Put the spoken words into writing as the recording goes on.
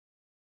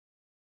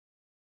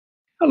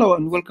Hello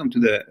and welcome to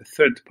the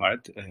third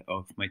part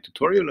of my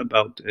tutorial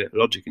about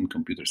logic in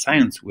computer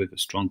science with a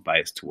strong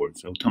bias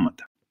towards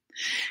automata.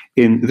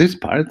 In this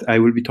part, I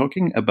will be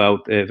talking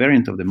about a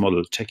variant of the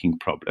model checking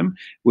problem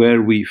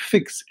where we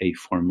fix a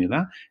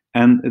formula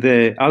and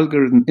the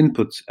algorithm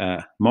inputs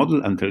a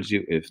model and tells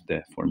you if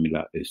the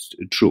formula is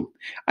true.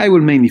 I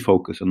will mainly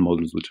focus on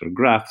models which are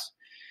graphs,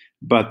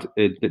 but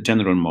the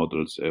general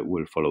models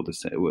will follow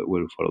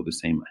the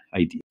same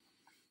idea.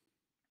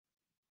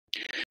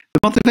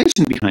 The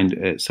motivation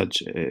behind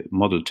such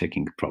model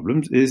checking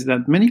problems is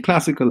that many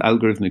classical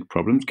algorithmic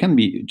problems can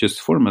be just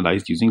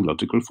formalized using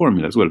logical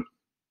formulas. Well,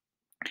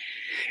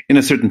 in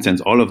a certain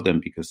sense, all of them,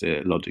 because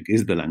logic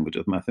is the language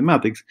of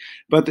mathematics,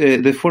 but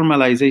the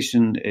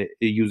formalization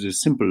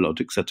uses simple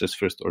logic, such as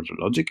first-order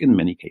logic, in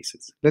many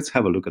cases. Let's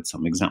have a look at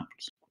some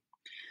examples.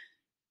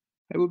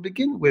 I will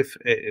begin with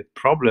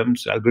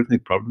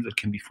algorithmic problems that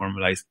can be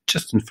formalized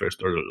just in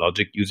first-order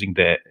logic using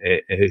the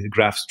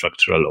graph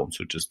structure alone,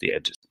 so just the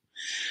edges.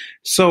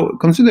 So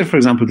consider, for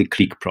example, the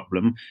clique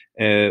problem,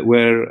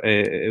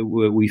 where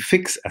we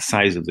fix a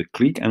size of the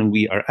clique and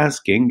we are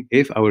asking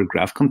if our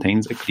graph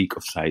contains a clique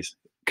of size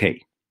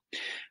k.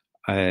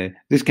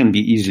 This can be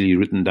easily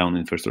written down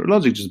in first-order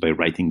logic just by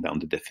writing down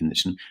the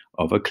definition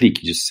of a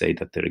clique. You just say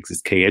that there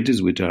exist k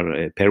edges which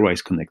are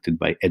pairwise connected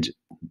by edges.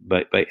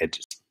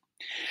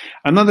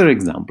 Another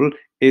example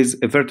is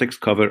a vertex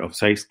cover of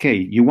size k.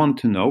 You want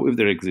to know if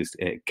there exist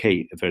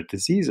k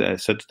vertices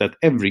such that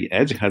every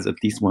edge has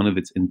at least one of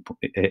its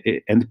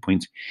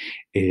endpoints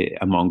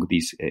among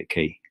these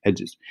k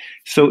edges.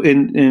 So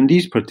in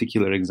these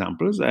particular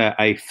examples,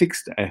 I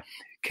fixed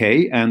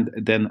k, and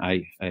then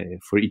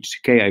for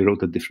each k, I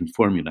wrote a different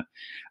formula.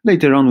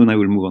 Later on, when I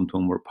will move on to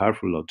a more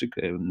powerful logic,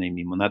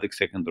 namely monadic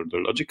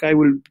second-order logic, I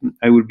will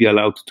be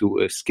allowed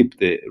to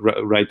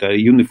write a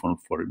uniform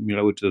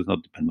formula which does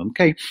not depend on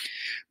k.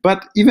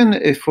 But even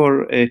if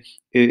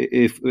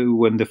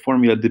when the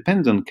formula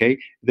depends on k,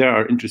 there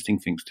are interesting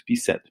things to be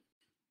said.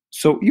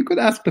 So you could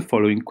ask the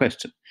following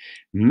question.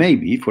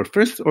 Maybe for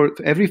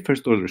every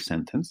first-order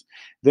sentence,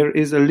 there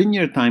is a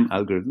linear time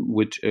algorithm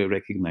which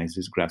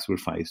recognizes graphs where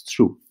phi is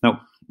true.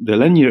 Now, the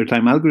linear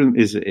time algorithm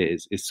is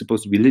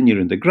supposed to be linear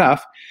in the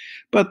graph,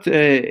 but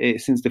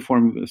since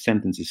the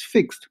sentence is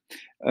fixed,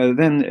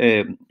 then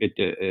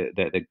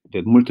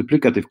the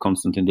multiplicative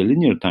constant in the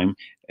linear time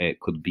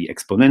could be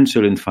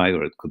exponential in phi,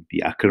 or it could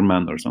be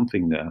Ackermann or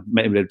something.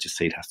 Maybe let's just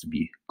say it has to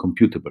be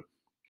computable.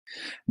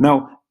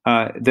 Now,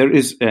 there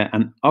is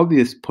an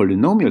obvious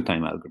polynomial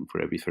time algorithm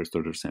for every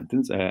first-order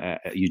sentence.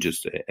 You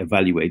just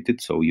evaluate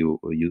it, so you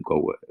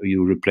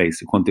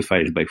replace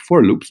quantifiers by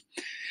for loops.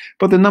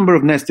 But the number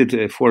of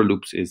nested for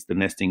loops is the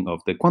nesting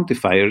of the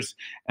quantifiers,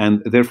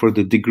 and therefore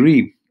the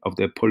degree of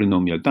the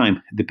polynomial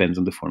time depends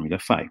on the formula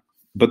phi.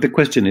 But the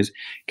question is,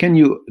 can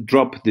you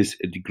drop this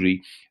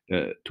degree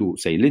to,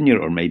 say, linear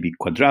or maybe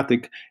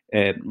quadratic,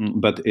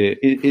 but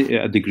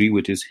a degree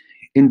which is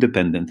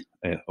independent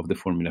of the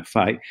formula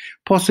phi,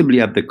 possibly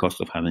at the cost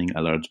of having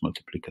a large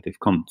multiplicative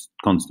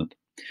constant.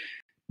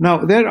 Now,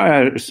 there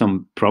are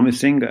some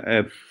promising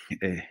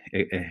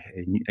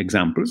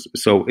examples.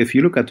 So if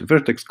you look at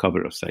vertex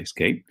cover of size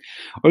k,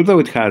 although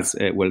it has,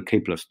 k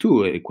plus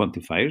 2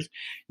 quantifiers,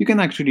 you can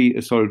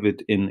actually solve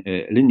it in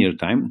linear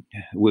time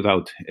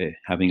without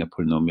having a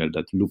polynomial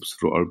that loops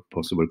through all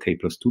possible k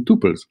plus 2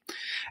 tuples.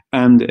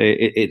 And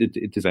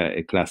it is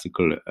a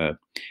classical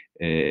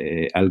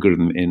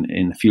algorithm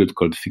in a field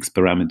called fixed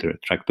parameter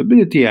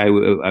tractability.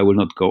 I will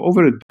not go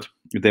over it, but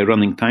the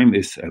running time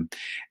is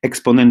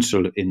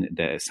exponential in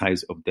the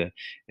size of the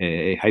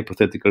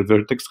hypothetical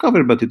vertex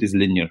cover, but it is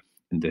linear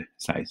in the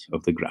size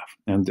of the graph.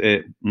 And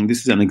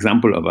this is an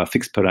example of a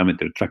fixed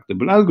parameter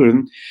tractable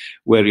algorithm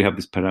where you have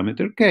this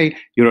parameter k.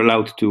 You're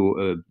allowed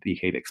to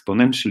behave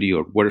exponentially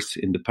or worse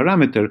in the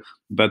parameter,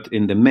 but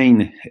in the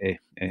main,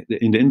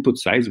 in the input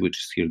size, which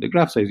is here the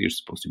graph size, you're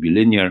supposed to be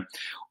linear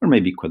or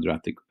maybe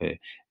quadratic,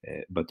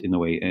 but in a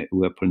way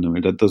with a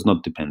polynomial that does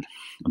not depend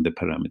on the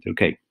parameter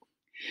k.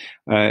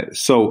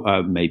 So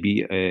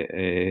maybe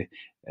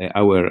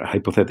our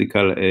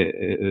hypothetical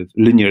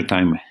linear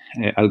time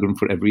algorithm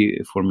for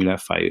every formula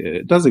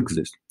phi does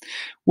exist.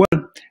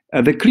 Well,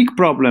 the clique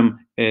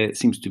problem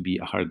seems to be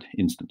a hard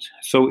instance.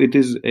 So it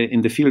is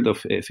in the field of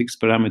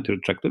fixed parameter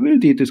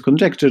tractability, it is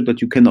conjectured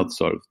that you cannot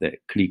solve the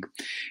clique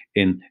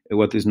in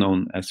what is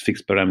known as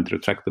fixed parameter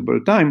tractable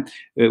time,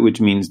 which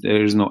means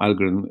there is no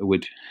algorithm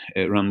which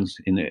runs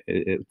in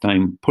a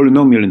time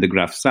polynomial in the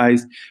graph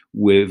size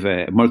with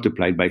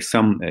multiplied by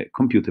some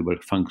computable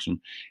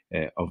function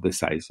of the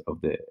size of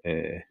the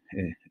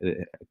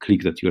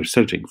clique that you are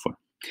searching for.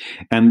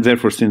 And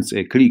therefore, since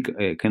a clique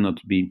can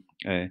be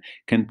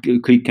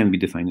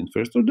defined in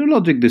first-order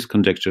logic, this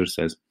conjecture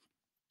says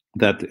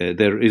that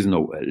there is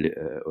no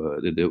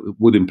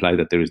would imply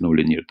that there is no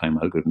linear time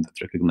algorithm that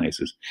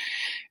recognizes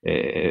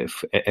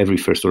every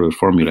first-order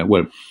formula.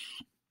 Well,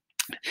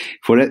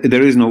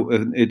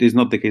 it is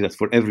not the case that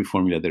for every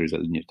formula there is a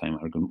linear time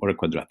algorithm or a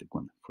quadratic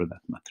one, for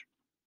that matter.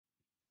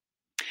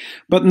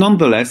 But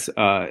nonetheless,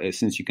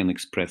 since you can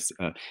express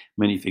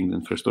many things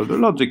in first-order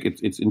logic,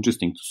 it's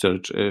interesting to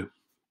search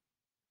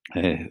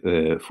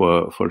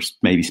for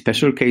maybe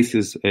special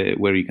cases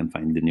where you can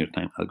find linear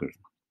time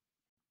algorithm.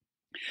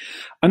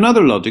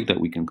 Another logic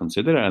that we can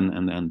consider,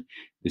 and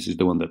this is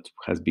the one that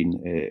has been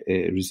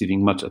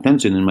receiving much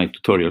attention in my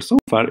tutorial so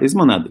far, is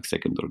monadic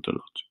second-order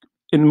logic.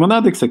 In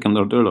monadic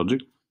second-order logic,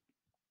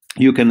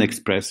 you can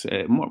express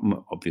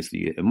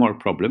obviously more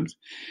problems.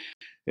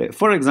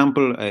 For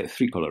example,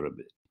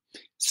 three-colorability.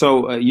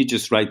 So you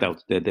just write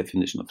out the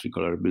definition of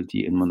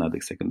three-colorability in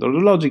monadic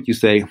second-order logic. You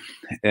say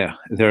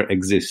there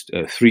exist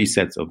three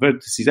sets of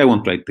vertices. I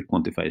won't write the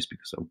quantifiers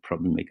because I'll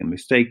probably make a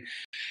mistake,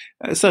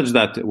 such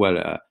that,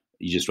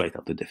 you just write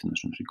out the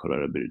definition of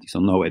three-colorability. So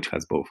no edge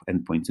has both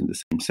endpoints in the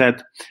same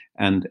set,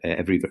 and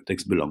every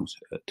vertex belongs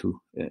to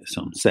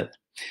some set.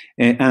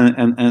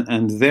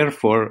 And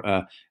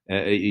therefore,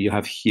 you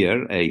have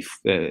here a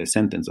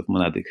sentence of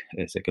monadic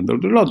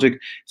second-order logic,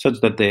 such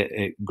that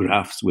the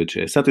graphs which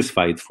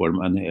satisfy it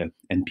form an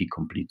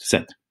NP-complete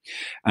set.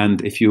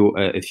 And if you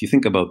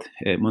think about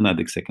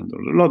monadic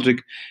second-order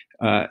logic,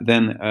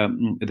 then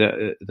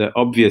the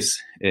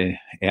obvious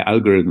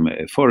algorithm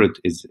for it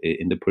is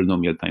in the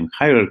polynomial time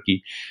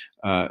hierarchy.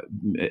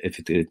 If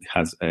it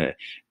has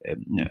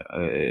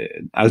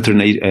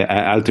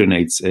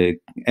alternates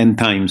n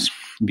times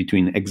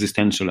between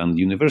existential and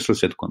universal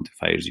set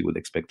quantifiers, you would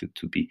expect it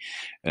to be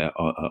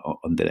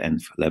on the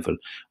nth level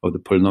of the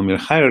polynomial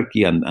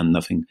hierarchy, and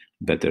nothing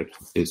better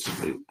is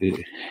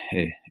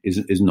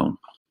known.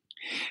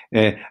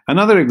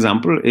 Another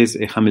example is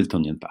a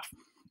Hamiltonian path.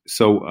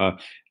 So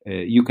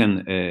you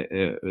can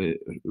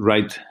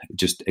write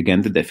just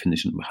again the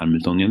definition of a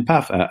Hamiltonian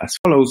path as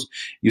follows.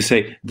 You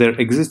say there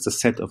exists a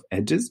set of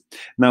edges.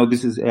 Now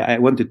this is I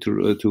wanted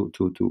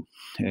to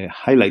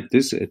highlight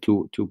this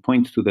to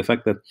point to the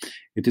fact that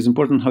it is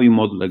important how you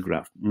model a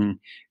graph.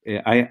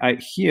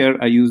 Here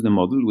I use the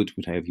model which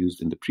I have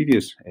used in the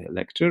previous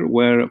lecture,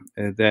 where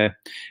the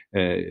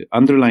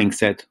underlying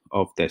set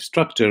of the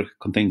structure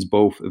contains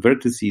both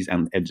vertices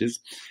and edges,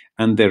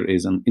 and there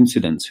is an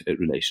incidence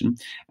relation.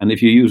 And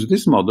if you use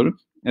this model,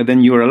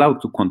 then you are allowed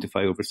to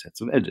quantify over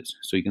sets of edges.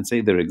 So you can say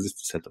there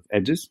exists a set of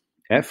edges,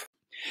 F,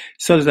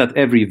 such that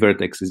every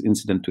vertex is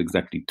incident to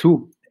exactly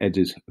two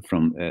edges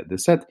from the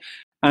set.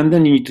 And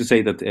then you need to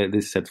say that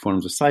this set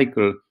forms a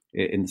cycle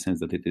in the sense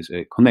that it is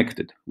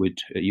connected, which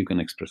you can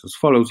express as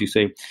follows. You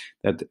say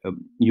that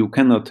you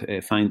cannot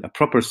find a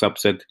proper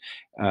subset,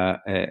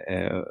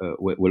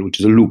 which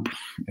is a loop.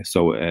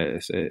 So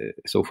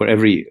for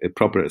every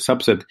proper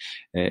subset,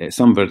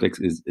 some vertex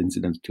is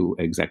incident to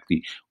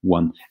exactly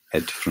one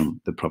edge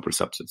from the proper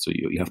subset. So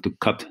you have to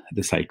cut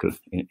the cycle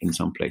in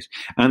some place.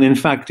 And in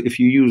fact, if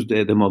you use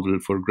the model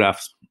for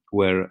graphs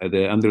where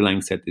the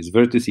underlying set is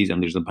vertices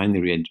and there's a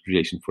binary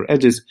relation for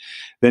edges,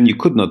 then you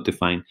could not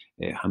define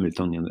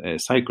Hamiltonian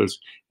cycles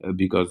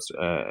because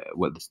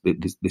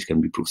this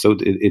can be proved. So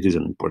it is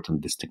an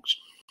important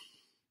distinction.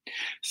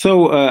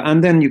 So,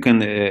 and then you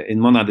can, in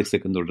monadic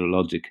second-order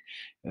logic,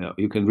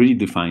 you can really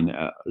define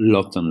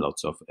lots and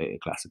lots of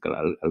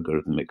classical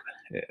algorithmic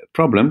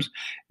problems.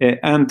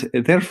 And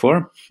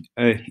therefore,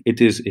 it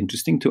is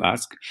interesting to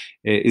ask,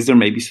 is there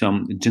maybe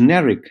some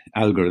generic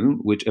algorithm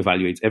which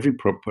evaluates every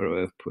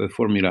proper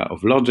formula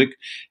of logic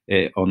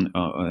on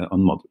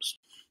models?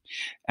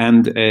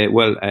 And,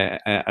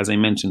 as I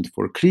mentioned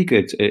for clique,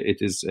 it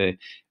is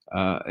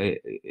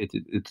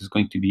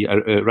going to be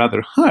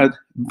rather hard,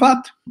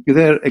 but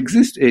there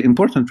exist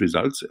important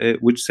results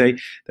which say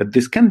that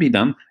this can be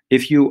done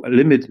if you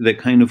limit the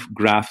kind of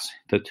graphs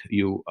that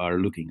you are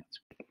looking at.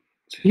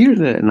 So here's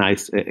a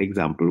nice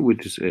example,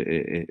 which is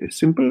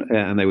simple,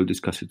 and I will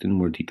discuss it in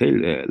more detail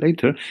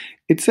later.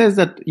 It says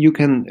that you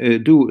can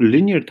do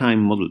linear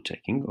time model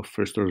checking of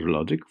first-order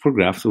logic for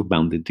graphs of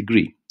bounded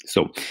degree.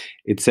 So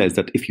it says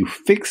that if you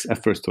fix a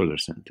first-order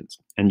sentence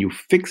and you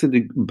fix a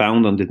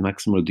bound on the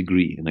maximal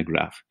degree in a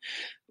graph,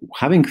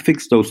 having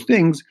fixed those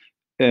things,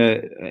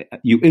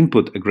 you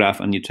input a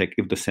graph and you check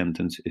if the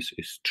sentence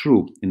is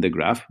true in the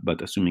graph,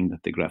 but assuming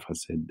that the graph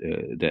has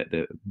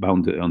the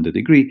bound on the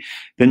degree,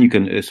 then you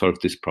can solve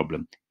this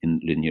problem in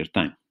linear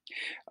time.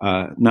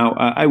 Now,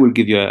 I will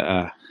give you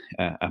a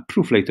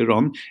proof later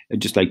on.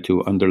 I'd just like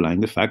to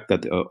underline the fact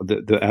that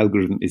the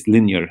algorithm is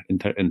linear in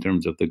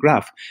terms of the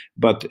graph,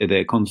 but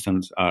the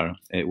constants are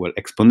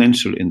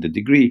exponential in the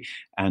degree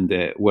and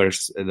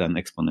worse than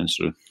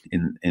exponential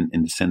in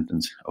the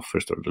sentence of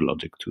first-order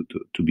logic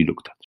to be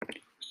looked at.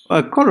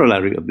 A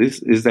corollary of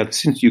this is that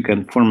since you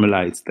can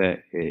formalize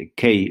the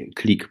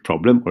k-clique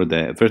problem or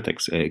the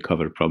vertex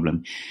cover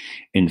problem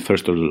in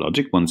first-order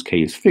logic once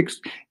k is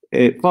fixed,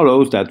 it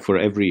follows that for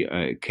every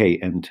k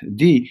and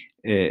d,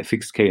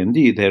 fixed k and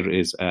d, there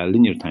is a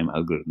linear time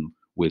algorithm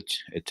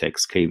which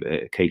checks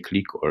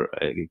k-clique or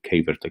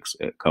k-vertex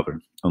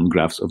cover on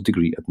graphs of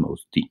degree at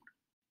most d.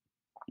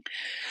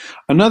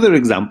 Another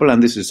example,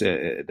 and this is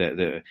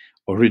the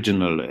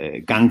original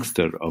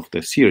gangster of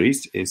the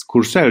series, is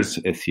Courcell's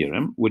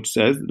theorem, which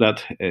says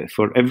that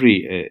for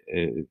every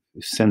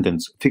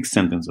fixed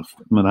sentence of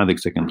monadic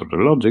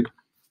second-order logic,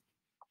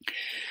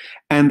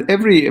 And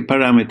every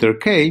parameter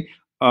k,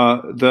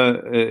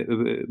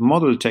 the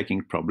model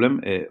checking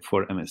problem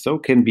for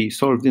MSO can be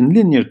solved in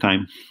linear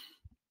time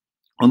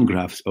on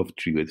graphs of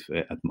tree width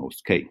at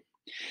most k.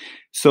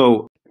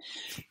 So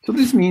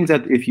this means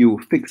that if you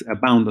fix a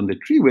bound on the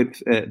tree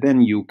width,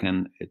 then you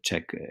can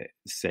check,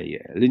 say,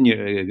 a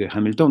linear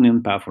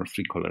Hamiltonian path or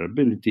free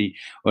colorability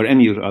or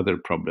any other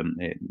problem,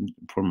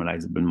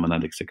 formalizable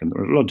monadic second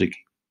order logic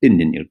in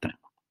linear time.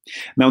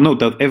 Now note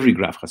that every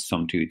graph has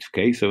some tree width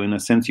k, so in a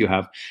sense you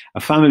have a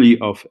family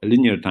of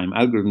linear time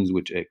algorithms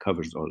which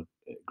covers all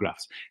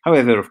graphs.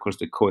 However, of course,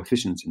 the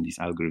coefficients in these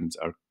algorithms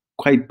are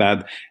quite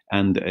bad,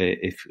 and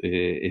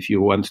if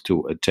you want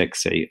to check,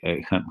 say,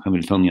 a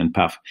Hamiltonian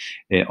path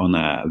on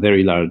a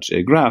very large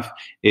graph,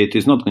 it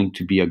is not going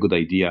to be a good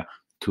idea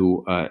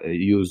to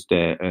use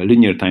the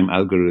linear time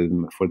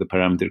algorithm for the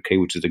parameter k,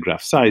 which is the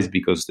graph size,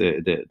 because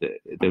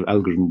the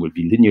algorithm will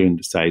be linear in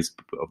the size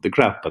of the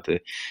graph, but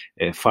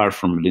far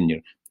from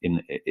linear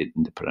in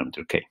the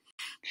parameter k.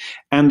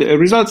 And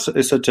results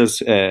such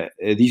as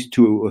these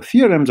two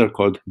theorems are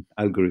called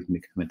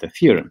algorithmic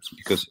meta-theorems,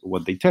 because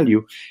what they tell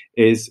you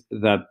is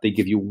that they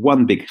give you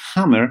one big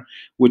hammer,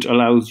 which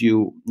allows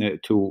you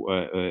to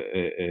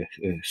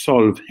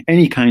solve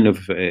any kind of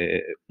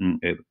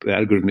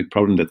algorithmic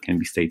problem that can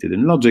be stated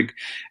in logic,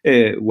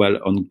 well,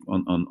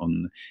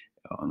 on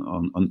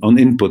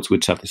inputs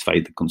which satisfy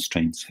the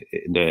constraints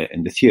in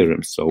the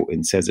theorem. So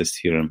in Cez's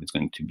theorem, it's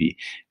going to be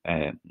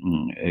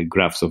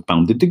graphs of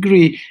bounded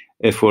degree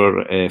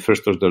for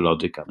first order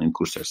logic, and in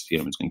Kurzweil's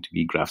theorem, it's going to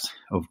be graphs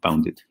of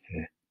bounded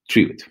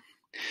tree width.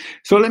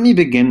 So let me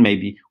begin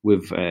maybe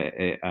with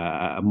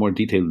a more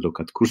detailed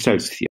look at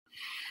Kurzweil's theorem.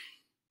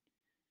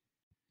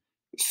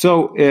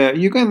 So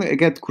you can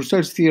get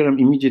Kurzweil's theorem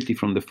immediately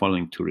from the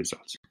following two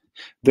results.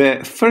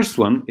 The first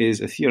one is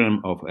a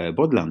theorem of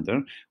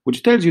Bodlander,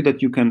 which tells you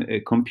that you can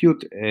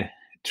compute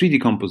 3D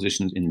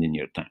compositions in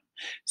linear time.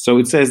 So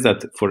it says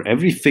that for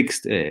every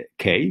fixed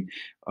k,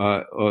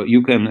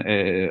 you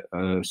can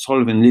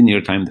solve in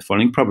linear time the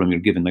following problem. You're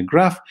given a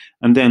graph,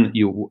 and then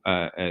you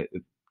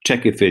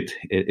check if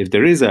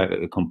there is a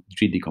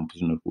 3D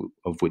composition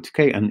of width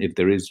k, and if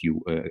there is,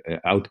 you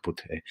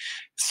output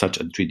such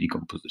a 3D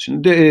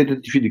composition.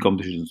 The 3D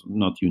composition is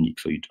not unique,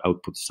 so you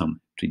output some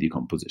 3D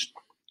composition.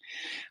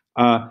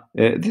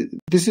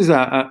 This is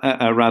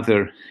a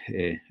rather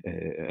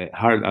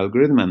hard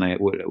algorithm, and I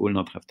will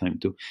not have time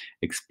to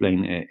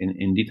explain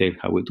in detail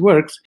how it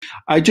works.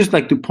 I just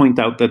like to point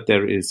out that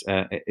there is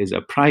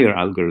a prior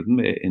algorithm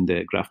in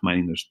the graph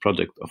miners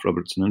project of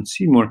Robertson and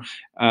Seymour,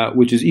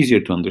 which is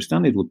easier to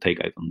understand. It would take,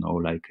 I don't know,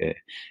 like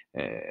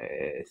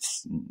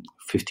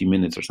 50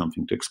 minutes or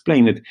something to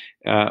explain it,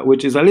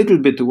 which is a little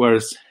bit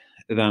worse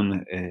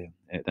than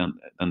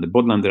the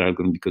Bodlander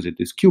algorithm because it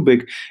is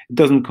cubic. It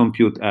doesn't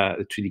compute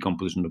a 3D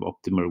composition of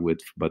optimal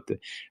width, but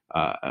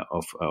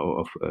of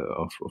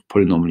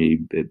polynomially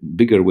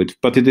bigger width.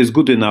 But it is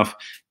good enough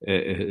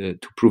to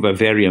prove a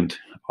variant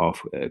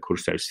of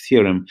Kurzweil's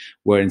theorem,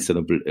 where instead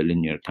of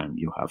linear time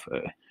you have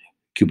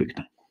cubic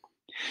time.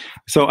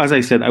 So, as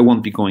I said, I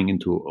won't be going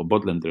into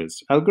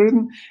Bodlander's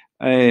algorithm,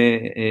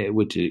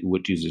 which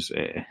uses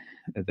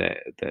the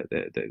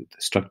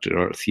structure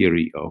or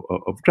theory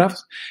of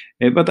graphs,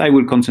 but I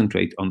will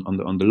concentrate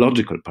on the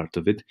logical part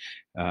of it,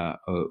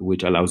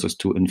 which allows us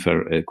to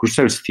infer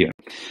Kurzweil's theorem.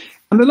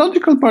 And the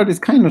logical part is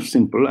kind of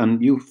simple,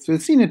 and you've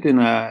seen it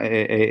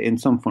in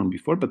some form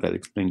before, but I'll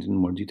explain it in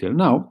more detail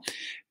now.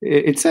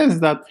 It says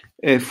that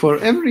for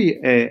every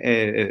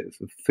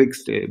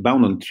fixed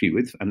bound on tree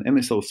width, an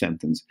MSO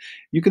sentence,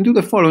 you can do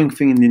the following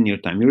thing in linear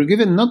time. You're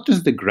given not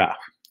just the graph,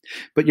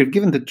 but you're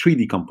given the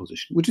 3D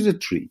composition, which is a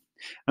tree.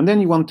 And then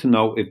you want to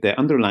know if the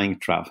underlying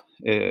graph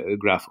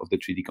of the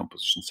 3D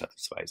composition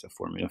satisfies a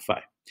formula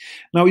phi.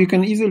 Now, you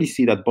can easily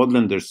see that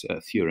Bodlander's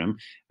theorem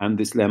and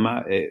this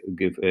lemma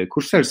give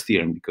Kurzweil's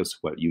theorem because,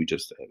 well, you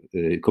just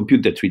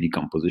compute the 3D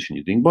composition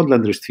using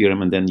Bodlander's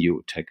theorem, and then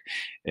you check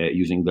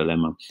using the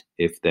lemma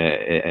if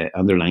the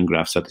underlying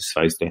graph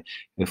satisfies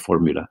the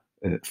formula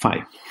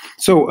phi.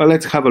 So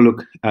let's have a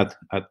look at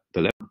the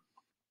lemma.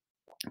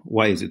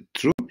 Why is it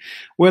true?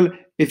 Well,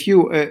 if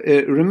you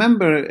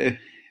remember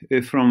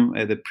from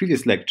the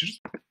previous lectures,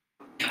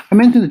 I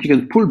mentioned that you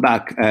can pull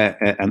back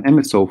an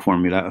MSO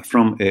formula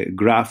from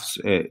graphs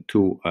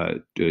to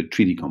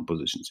 3D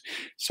compositions.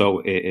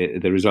 So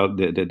the result,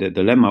 the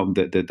lemma,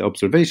 the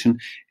observation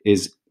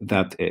is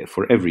that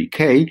for every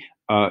k,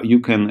 you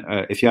can,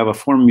 if you have a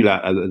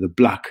formula, the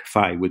black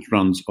phi, which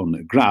runs on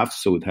a graph,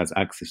 so it has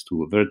access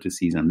to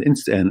vertices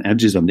and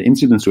edges on the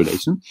incidence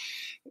relation,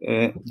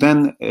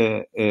 then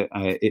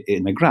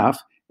in a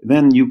graph,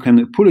 then you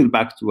can pull it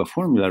back to a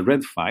formula,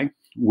 red phi,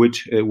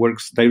 which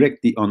works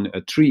directly on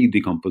 3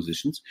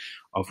 decompositions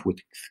of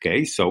width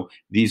k. So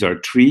these are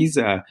trees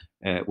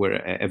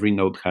where every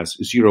node has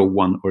 0,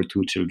 1, or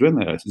 2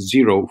 children,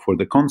 0 for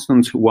the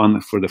constants,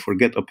 1 for the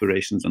forget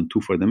operations, and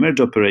 2 for the merge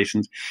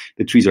operations.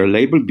 The trees are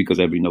labeled because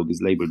every node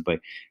is labeled by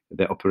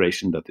the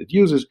operation that it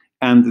uses,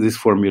 and this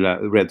formula,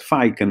 red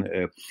phi, can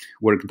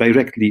work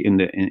directly in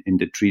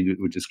the tree,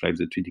 which describes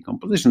the tree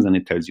decompositions, and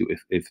it tells you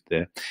if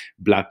the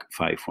black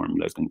phi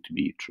formula is going to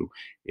be true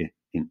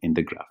in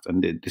the graph.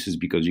 And this is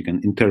because you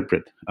can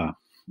interpret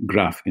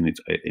graph in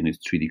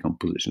its tree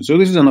decomposition. So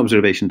this is an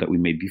observation that we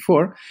made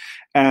before,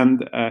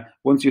 and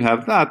once you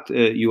have that,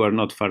 you are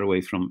not far away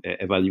from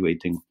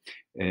evaluating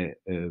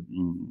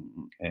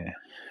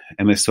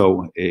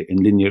MSO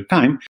in linear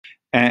time.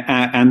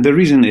 And the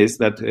reason is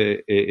that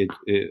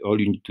all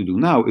you need to do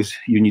now is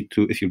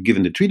if you're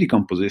given the tree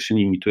decomposition,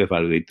 you need to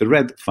evaluate the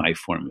red phi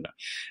formula.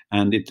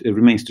 And it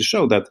remains to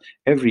show that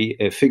every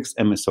fixed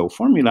MSO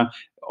formula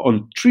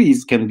on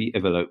trees can be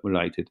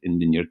evaluated in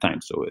linear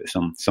time. So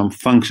some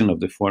function of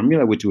the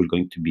formula, which is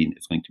going to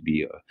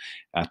be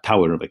a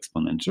tower of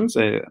exponentials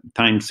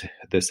times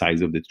the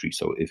size of the tree.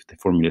 So if the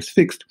formula is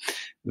fixed,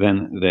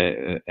 then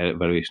the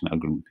evaluation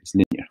algorithm is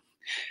linear.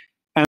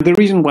 And the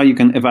reason why you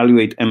can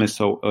evaluate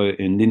MSO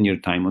in linear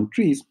time on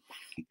trees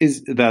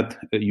is that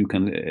you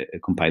can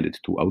compile it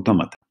to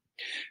Automata.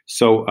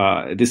 So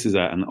this is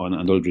an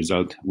old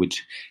result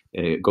which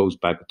goes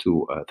back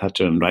to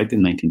Thatcher and Wright in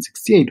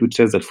 1968, which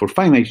says that for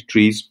finite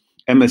trees,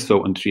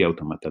 MSO and tree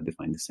automata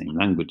define the same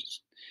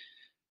languages.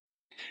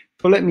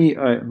 So let me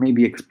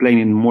maybe explain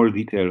in more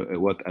detail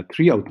what a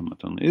tree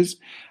automaton is.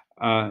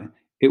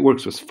 It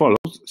works as follows.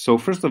 So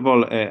first of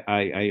all,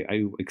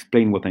 I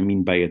explain what I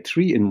mean by a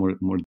tree in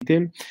more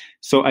detail.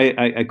 So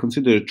I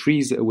consider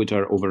trees which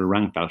are over a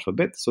ranked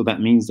alphabet. So that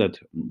means that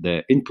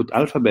the input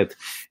alphabet,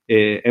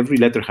 every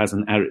letter has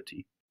an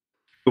arity.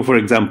 So for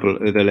example,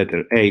 the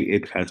letter A,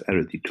 it has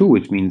arity 2,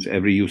 which means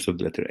every use of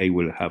the letter A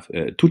will have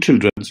two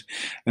children.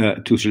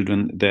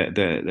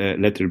 The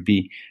letter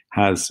B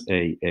has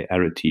a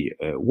arity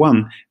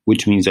 1,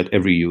 which means that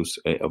every use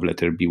of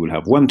letter B will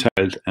have one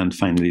child. And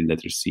finally,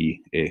 letter C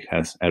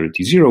has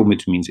arity 0,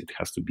 which means it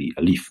has to be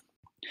a leaf.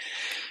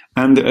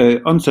 And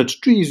on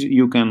such trees,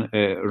 you can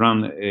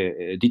run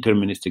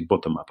deterministic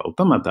bottom-up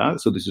automata.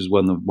 So this is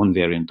one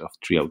variant of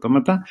tree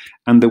automata.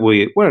 And the way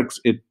it works,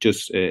 it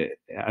just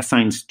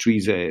assigns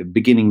trees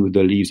beginning with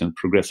the leaves and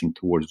progressing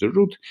towards the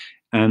root.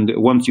 And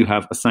once you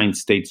have assigned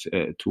states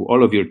to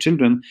all of your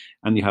children,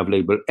 and you have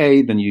label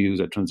A, then you use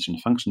a transition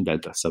function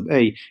delta sub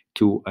A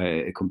to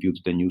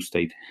compute the new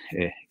state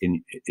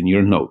in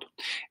your node.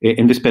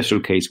 In the special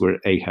case where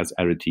A has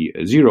arity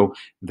 0,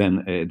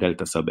 then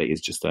delta sub A is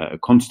just a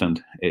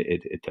constant.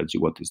 It tells you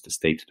what is the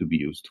state to be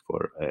used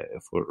for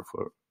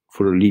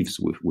leaves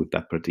with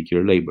that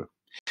particular label.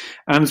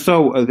 And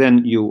so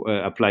then you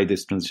apply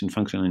this transition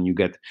function and you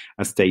get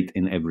a state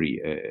in every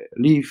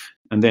leaf,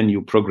 and then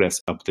you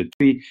progress up the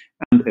tree,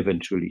 and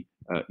eventually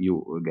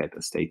you get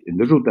a state in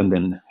the root, and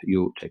then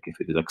you check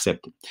if it is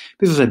accepted.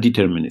 This is a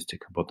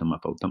deterministic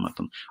bottom-up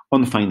automaton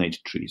on finite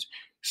trees.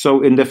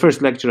 So in the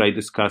first lecture, I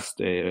discussed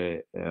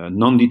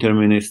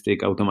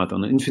non-deterministic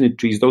automaton on infinite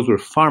trees. Those were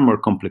far more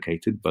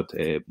complicated, but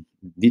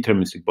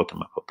deterministic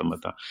bottom-up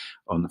automata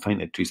on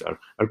finite trees are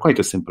quite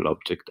a simple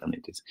object, and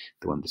it is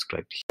the one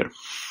described here.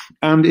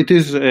 And it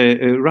is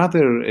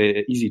rather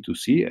easy to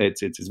see.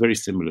 It's very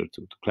similar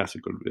to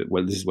classical.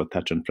 Well, this is what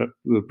Thatcher and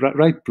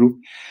Wright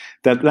proved,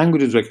 that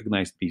languages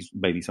recognized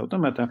by these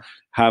automata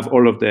have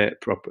all of the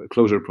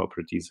closure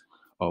properties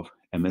of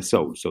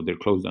MSO. So they're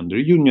closed under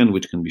union,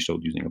 which can be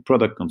showed using a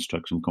product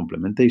construction,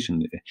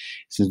 complementation.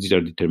 Since these are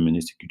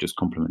deterministic, you just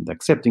complement the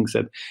accepting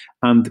set,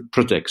 and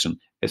projection.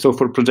 So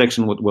for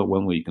projection,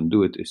 one way you can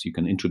do it is you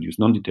can introduce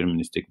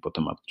non-deterministic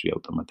bottom-up tree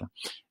automata,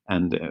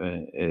 and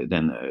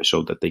then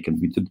show that they can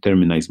be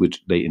determinized,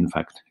 which they in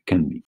fact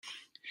can be.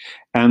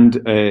 And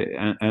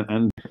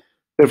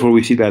therefore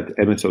we see that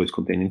MSO is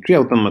contained in tree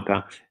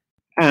automata,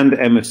 and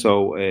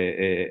MSO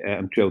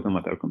and tree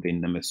automata are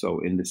contained in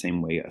MSO in the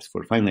same way as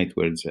for finite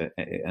words,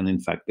 and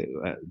in fact,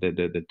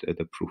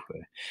 the proof,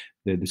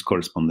 this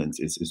correspondence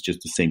is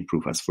just the same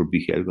proof as for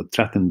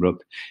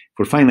Bichl-Trattenbrot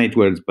for finite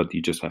words, but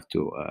you just have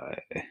to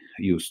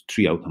use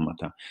tree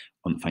automata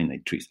on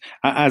finite trees.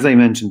 As I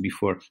mentioned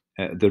before,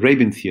 the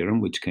Rabin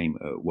theorem, which came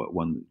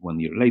one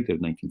year later,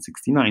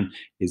 1969,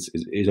 is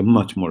a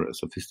much more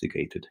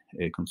sophisticated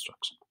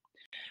construction.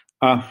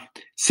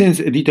 Since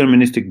a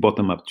deterministic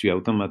bottom-up tree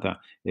automata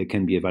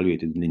can be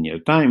evaluated in linear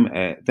time,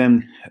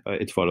 then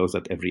it follows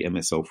that every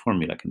MSO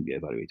formula can be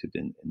evaluated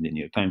in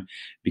linear time,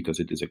 because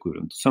it is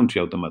equivalent to some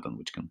tree automaton,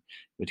 which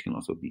can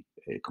also be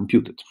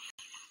computed.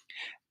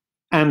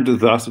 And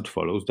thus it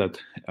follows that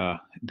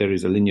there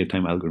is a linear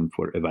time algorithm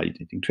for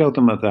evaluating tree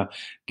automata,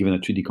 given a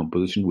tree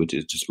decomposition, which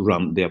is just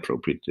run the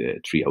appropriate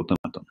tree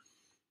automaton.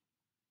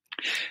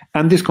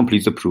 And this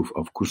completes the proof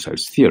of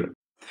Kurzweil's theorem.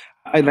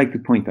 I'd like to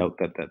point out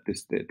that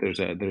there's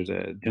a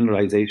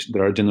generalization.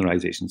 There are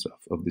generalizations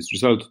of this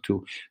result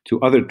to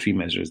other tree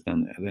measures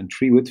than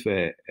tree width,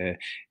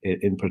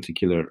 in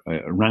particular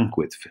rank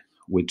width,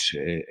 which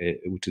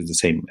is the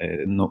same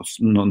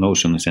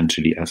notion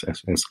essentially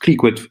as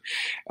click width,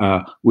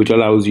 which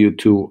allows you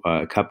to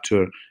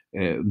capture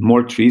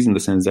more trees, in the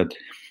sense that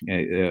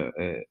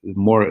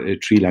more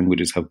tree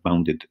languages have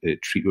bounded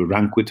tree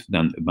rank width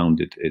than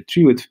bounded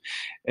tree width,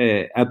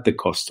 at the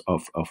cost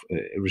of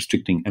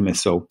restricting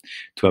MSO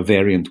to a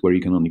variant where you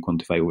can only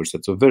quantify over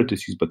sets of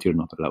vertices, but you're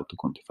not allowed to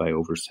quantify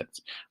over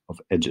sets of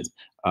edges.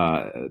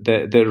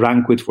 The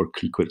rank width for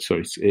click width,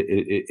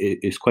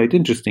 is quite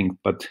interesting,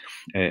 but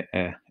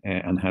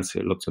and has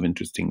lots of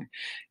interesting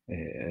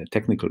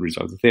technical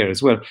results there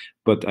as well.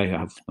 But I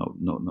have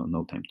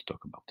no time to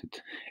talk about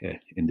it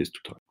in this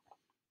tutorial.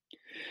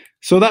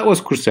 So that was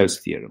Courcell's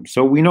theorem.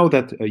 So we know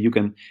that you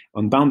can,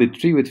 on bounded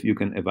tree width, you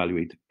can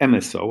evaluate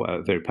MSO,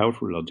 a very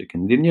powerful logic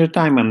in linear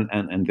time,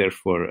 and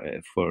therefore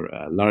for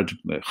large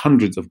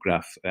hundreds of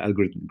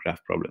algorithm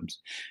graph problems,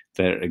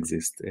 there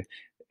exist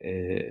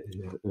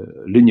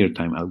linear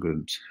time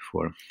algorithms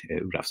for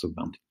graphs of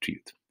bounded tree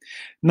width.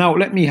 Now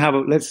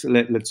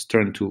let's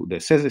turn to the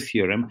Caesar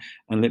theorem,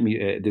 and let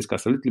me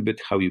discuss a little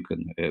bit how you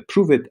can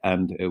prove it,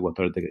 and what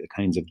are the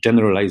kinds of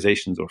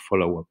generalizations or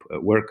follow-up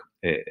work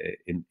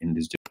in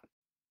this.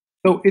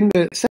 So in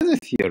the Caesar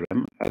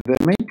theorem, the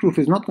main proof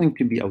is not going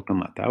to be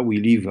automata. We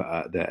leave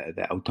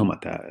the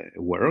automata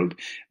world,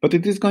 but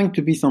it is going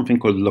to be something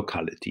called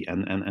locality,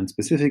 and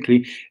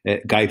specifically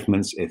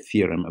Geithmann's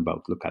theorem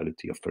about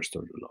locality of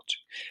first-order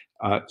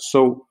logic.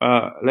 So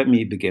let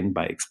me begin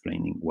by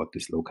explaining what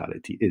this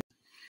locality is.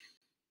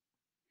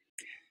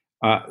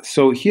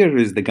 So here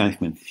is the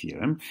Geithmann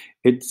theorem.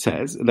 It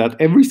says that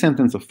every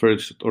sentence of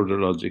first-order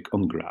logic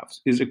on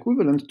graphs is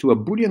equivalent to a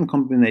Boolean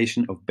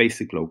combination of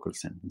basic local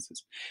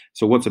sentences.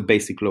 So what's a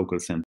basic local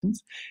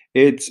sentence?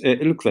 It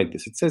looks like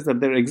this. It says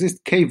that there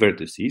exist k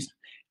vertices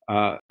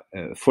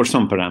for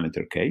some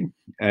parameter k,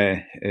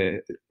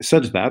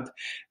 such that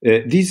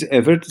these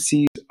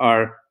vertices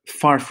are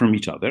far from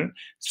each other.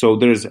 So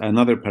there's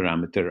another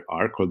parameter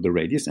r called the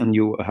radius, and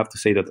you have to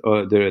say that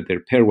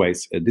they're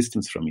pairwise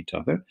distance from each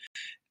other.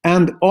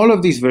 And all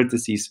of these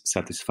vertices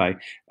satisfy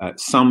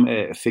some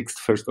fixed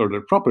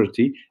first-order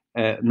property.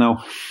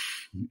 Now,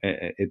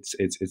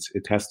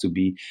 it has to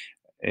be.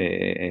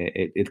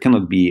 It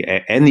cannot be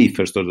any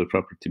first-order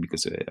property,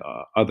 because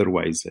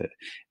otherwise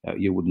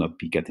you would not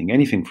be getting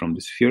anything from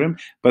this theorem.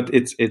 But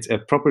it's a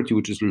property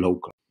which is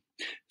local.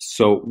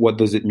 So what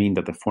does it mean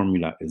that the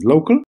formula is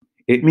local?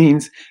 It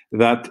means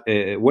that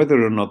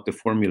whether or not the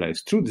formula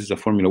is true, this is a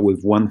formula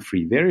with one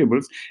free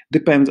variables,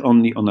 depends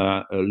only on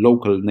a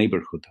local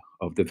neighborhood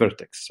of the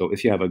vertex. So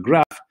if you have a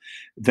graph,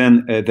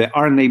 then the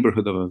R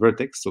neighborhood of a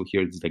vertex, so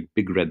here it's like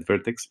big red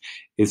vertex,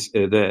 is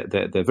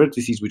the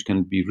vertices which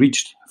can be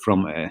reached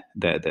from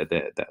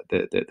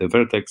the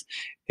vertex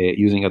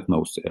using at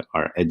most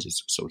R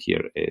edges. So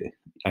here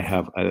I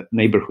have a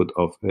neighborhood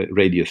of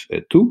radius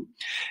 2,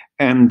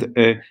 and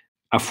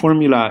a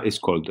formula is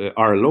called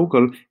R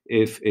local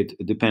if it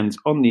depends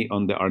only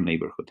on the R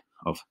neighborhood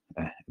of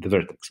the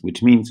vertex,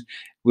 which means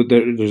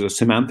there's a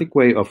semantic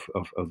way of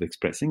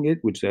expressing it,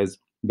 which says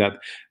that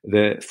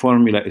the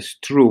formula is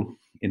true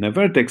in a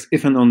vertex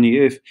if and only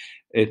if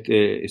it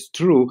is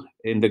true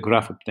in the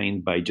graph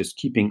obtained by just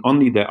keeping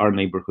only the R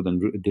neighborhood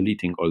and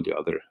deleting all the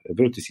other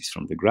vertices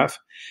from the graph.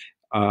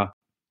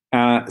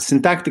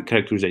 Syntactic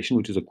characterization,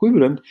 which is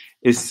equivalent,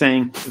 is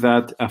saying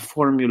that a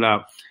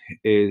formula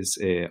is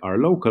R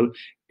local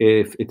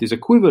if it is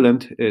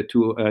equivalent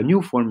to a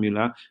new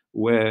formula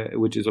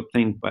which is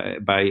obtained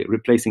by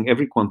replacing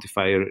every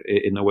quantifier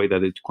in a way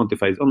that it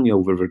quantifies only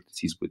over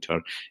vertices which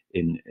are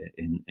in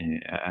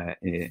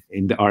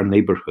the R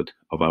neighborhood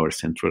of our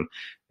central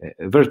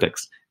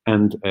vertex.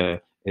 And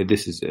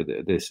this is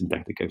the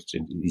syntactic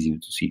exchange is easy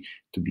to see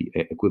to be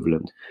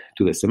equivalent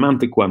to the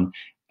semantic one,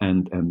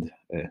 and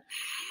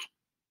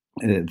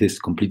this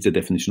completes the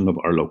definition of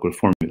our local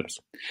formulas.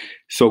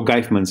 So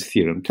Geithmann's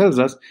theorem tells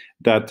us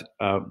that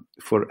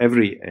for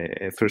every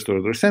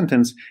first-order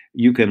sentence,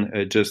 you can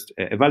just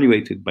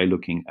evaluate it by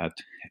looking at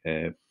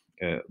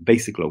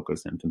basic local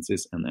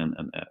sentences, and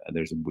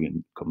there's a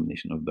Boolean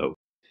combination of those.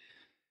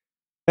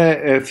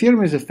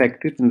 Theorem is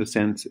effective in the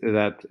sense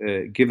that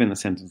given a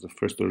sentence of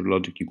first-order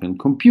logic, you can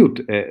compute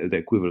the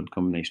equivalent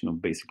combination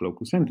of basic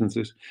local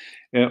sentences,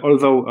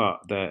 although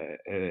the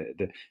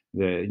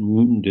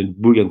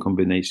Boolean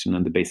combination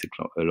and the basic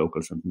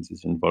local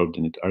sentences involved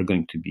in it are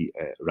going to be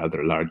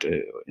rather large,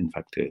 in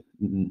fact,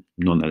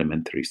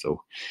 non-elementary,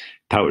 so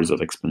towers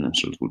of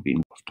exponentials will be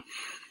involved.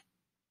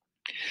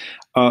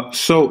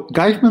 So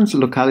Geithmann's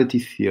locality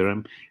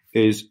theorem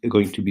is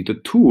going to be the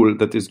tool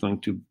that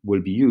will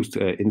be used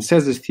in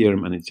Caesar's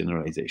theorem and its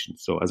generalization.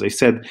 So as I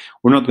said,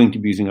 we're not going to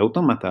be using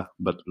automata,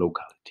 but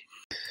locality.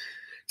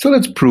 So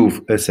let's prove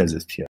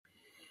Caesar's theorem.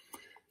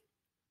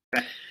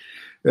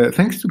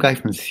 Thanks to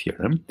Geithmann's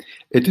theorem,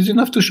 it is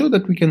enough to show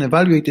that we can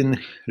evaluate in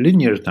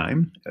linear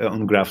time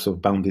on graphs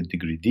of bounded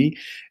degree D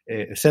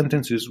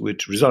sentences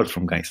which result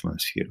from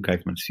Geithmann's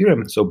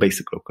theorem, so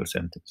basic local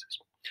sentences.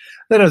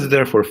 Let us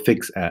therefore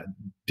fix a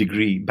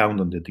degree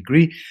bound on the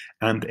degree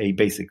and a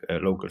basic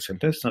local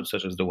sentence, not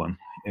such as the one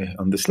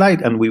on the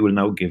slide, and we will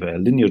now give a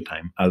linear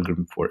time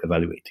algorithm for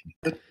evaluating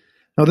it.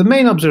 Now, the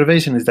main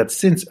observation is that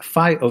since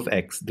phi of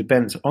x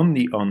depends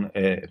only on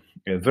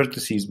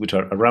vertices which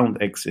are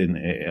around x in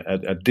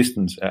a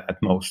distance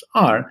at most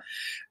r,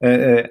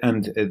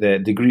 and the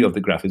degree of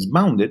the graph is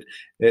bounded,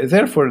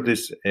 therefore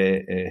this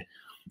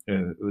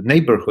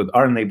neighborhood,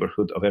 our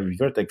neighborhood of every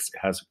vertex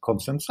has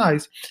constant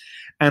size,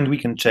 and we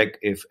can check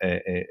if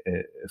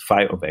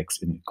phi of x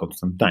in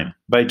constant time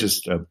by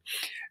just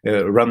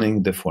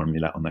running the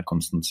formula on a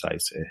constant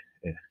size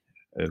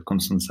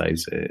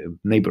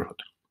neighborhood.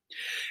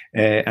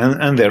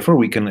 And therefore,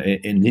 we can,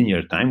 in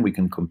linear time, we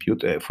can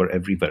compute for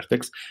every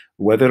vertex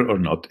whether or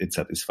not it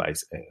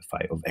satisfies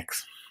phi of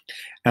x.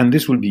 And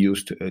this will be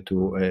used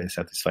to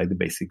satisfy the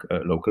basic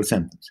local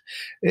sentence.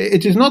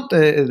 It is not,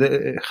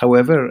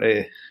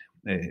 however,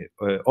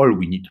 all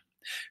we need.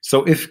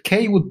 So if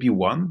k would be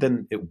 1,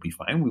 then it would be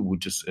fine. We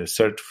would just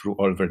search through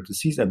all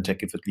vertices and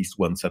check if at least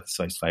one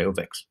satisfies phi of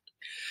x.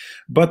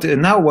 But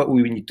now what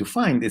we need to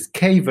find is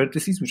k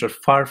vertices which are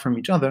far from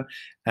each other,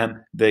 and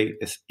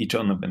each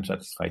one of them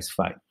satisfies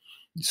phi.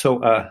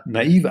 So a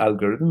naive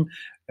algorithm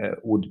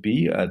would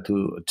be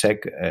to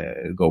check,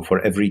 go for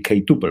every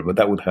k tuple, but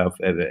that would have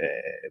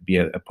be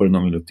a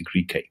polynomial of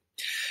degree k.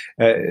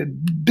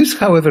 This,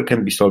 however,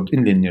 can be solved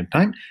in linear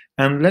time,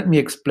 and let me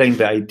explain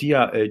the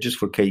idea just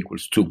for k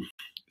equals 2.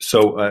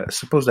 So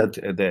suppose that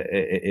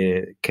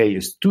the k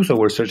is 2, so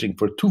we're searching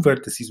for two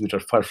vertices which are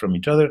far from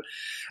each other,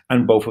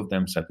 and both of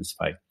them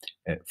satisfy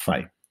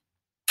phi.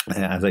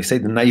 As I say,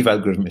 the naive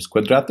algorithm is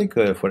quadratic.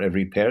 For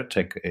every pair,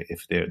 check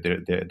if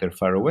they're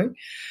far away.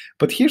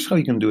 But here's how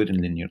you can do it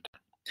in linear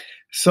time.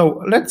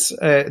 So let's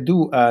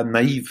do a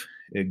naive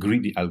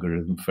greedy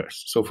algorithm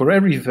first. So for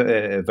every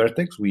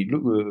vertex,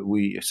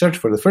 we search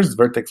for the first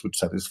vertex which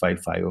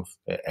satisfies phi of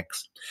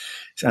x.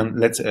 And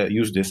let's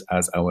use this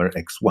as our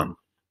x1.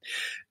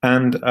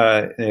 And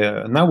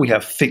now we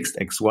have fixed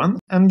x1,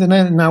 and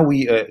then now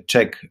we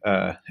check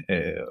for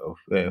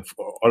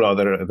all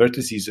other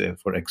vertices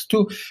for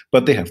x2,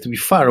 but they have to be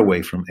far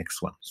away from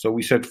x1. So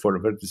we search for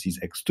vertices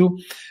x2,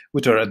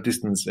 which are at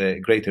distance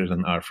greater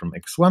than r from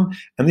x1,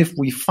 and if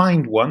we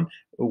find one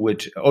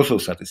which also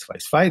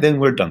satisfies phi, then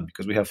we're done,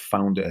 because we have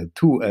found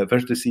two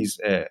vertices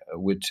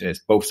which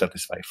both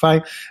satisfy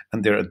phi,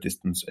 and they're at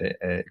distance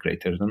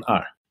greater than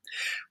r.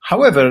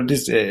 However,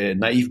 this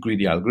naive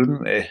greedy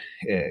algorithm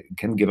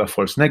can give a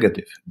false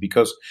negative,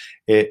 because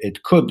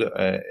it could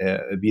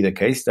be the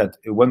case that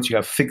once you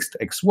have fixed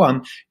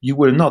x1, you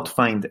will not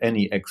find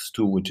any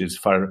x2 which is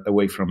far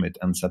away from it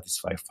and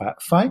satisfy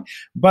phi.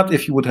 But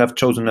if you would have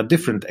chosen a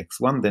different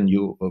x1, then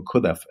you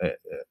could have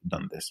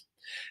done this.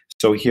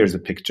 So here's a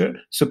picture.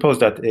 Suppose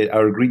that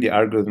our greedy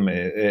algorithm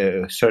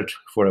searched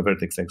for a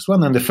vertex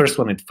x1, and the first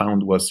one it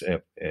found was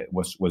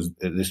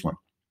this one,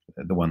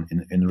 the one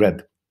in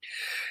red.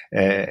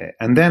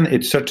 And then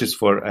it searches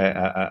for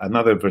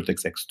another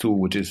vertex x2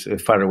 which is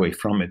far away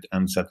from it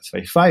and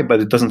satisfies phi, but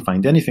it doesn't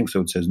find anything,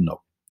 so it says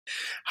no.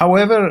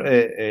 However,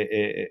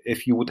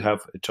 if you would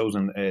have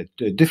chosen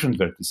different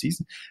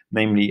vertices,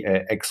 namely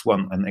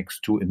x1 and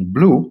x2 in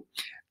blue,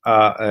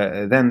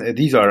 then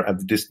these are at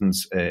the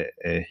distance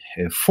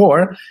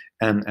 4,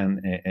 and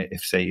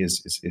if say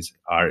is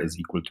r is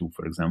equal to,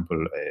 for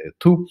example,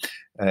 2,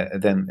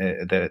 then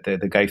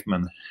the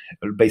Geifman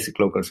basic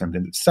local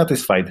sentence is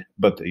satisfied,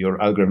 but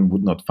your algorithm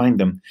would not find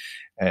them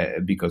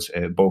because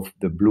both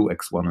the blue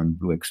x1 and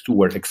blue x2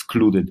 were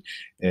excluded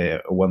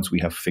once we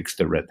have fixed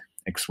the red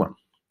x1.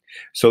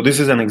 So this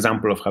is an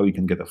example of how you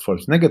can get a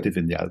false negative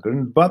in the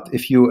algorithm. But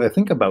if you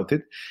think about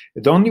it,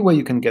 the only way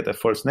you can get a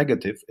false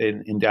negative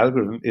in the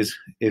algorithm is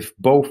if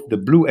both the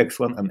blue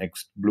x1 and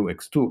blue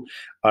x2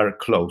 are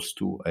close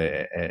to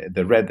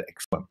the red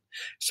x1.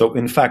 So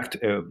in fact,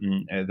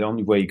 the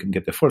only way you can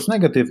get a false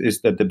negative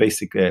is that the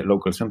basic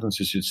local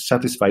sentence is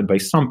satisfied by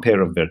some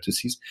pair of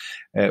vertices,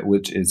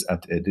 which is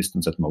at a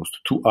distance at most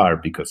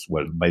 2r, because,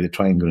 well, by the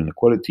triangle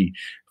inequality,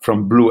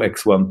 from blue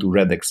x1 to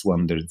red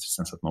x1, there is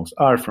distance at most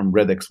r. From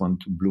red x1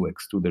 to blue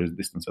x2, there is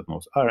distance at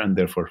most r. And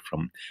therefore,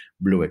 from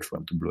blue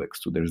x1 to blue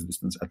x2, there is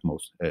distance at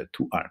most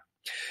 2r.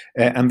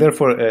 And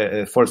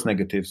therefore, false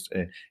negatives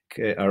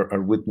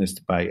are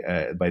witnessed by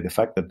the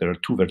fact that there are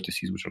two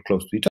vertices which are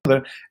close to each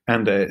other,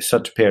 and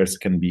such pairs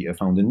can be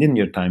found in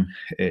linear time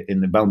in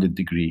the bounded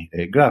degree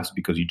graphs,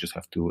 because you just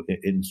have to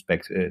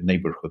inspect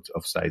neighborhoods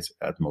of size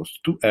at most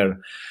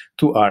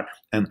 2r,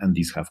 and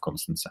these have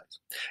constant size.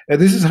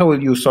 This is how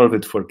you solve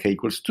it for k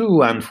equals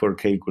 2, and for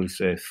k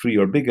equals 3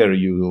 or bigger,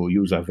 you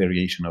use a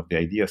variation of the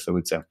idea. So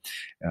it's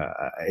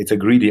a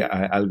greedy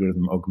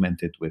algorithm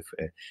augmented with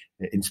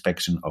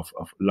inspection of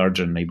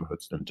larger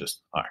neighborhoods than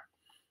just R.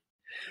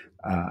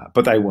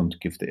 But I won't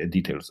give the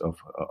details of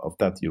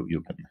that.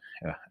 You can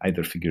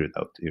either figure it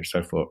out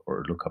yourself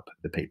or look up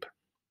the paper.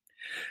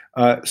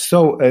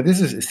 So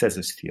this is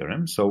Sez's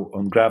theorem. So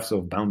on graphs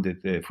of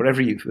bounded, for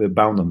every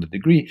bound on the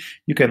degree,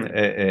 you can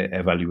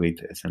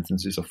evaluate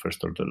sentences of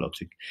first order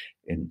logic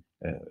in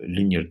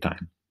linear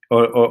time.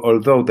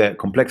 although the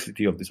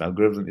complexity of this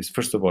algorithm is,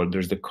 first of all,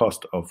 there's the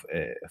cost of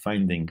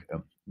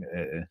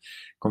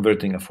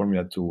converting a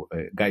formula to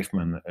a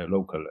Geisman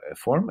local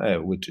form,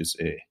 which is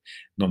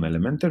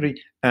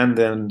non-elementary, and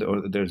then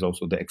there's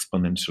also the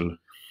exponential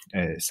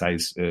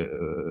size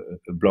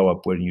blow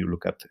up when you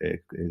look at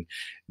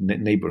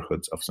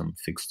neighborhoods of some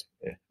fixed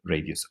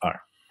radius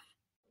R.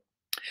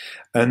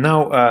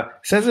 Now,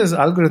 César's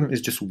algorithm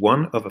is just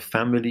one of a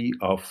family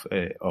of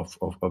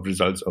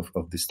results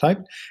of this type,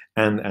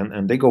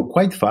 and they go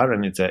quite far,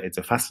 and it's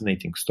a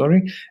fascinating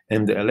story.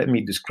 And let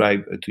me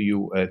describe to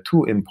you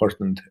two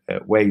important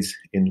ways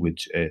in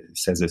which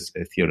César's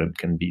theorem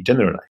can be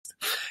generalized.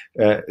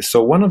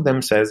 So one of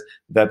them says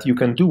that you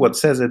can do what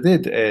César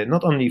did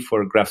not only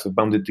for graphs of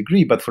bounded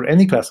degree, but for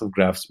any class of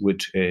graphs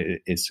which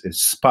is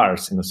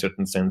sparse in a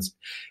certain sense,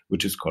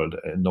 which is called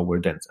nowhere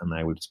dense, and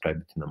I will describe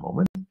it in a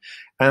moment.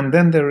 And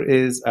then there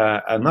is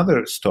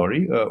another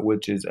story,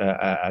 which is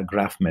a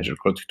graph measure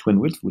called twin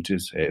width, which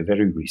is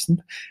very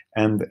recent.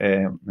 And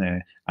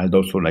I'd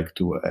also like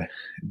to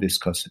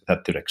discuss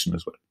that direction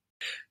as well.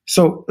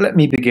 So let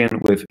me begin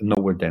with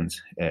nowhere dense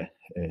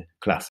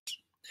classes.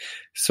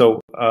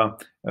 So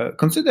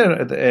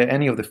consider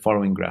any of the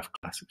following graph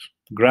classes.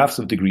 Graphs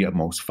of degree at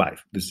most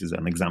 5. This is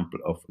an example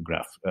of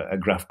a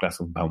graph class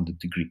of bounded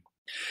degree.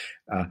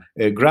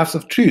 Graphs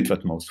of truth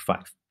at most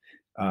 5.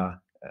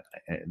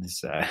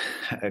 This a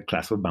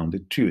class of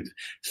bounded truth.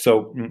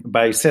 So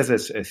by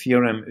César's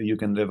theorem, you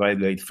can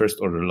evaluate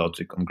first-order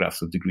logic on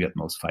graphs of degree at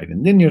most 5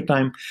 in linear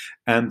time,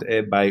 and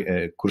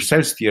by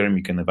Courcelles' theorem,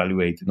 you can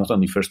evaluate not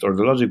only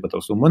first-order logic, but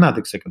also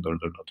monadic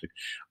second-order logic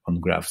on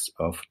graphs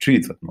of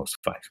truth at most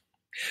 5.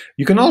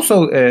 You can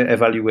also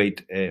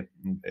evaluate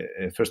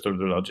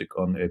first-order logic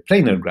on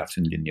planar graphs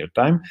in linear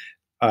time,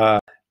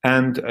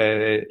 and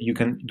you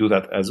can do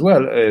that as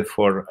well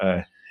for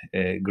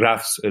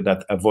graphs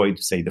that avoid,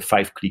 say, the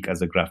 5-click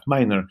as a graph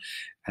minor,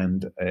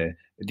 and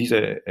these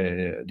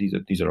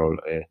are all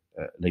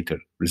later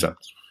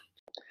results.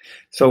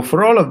 So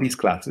for all of these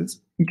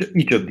classes,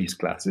 each of these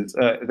classes,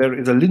 there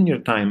is a linear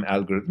time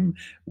algorithm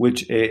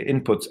which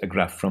inputs a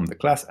graph from the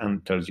class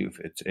and tells you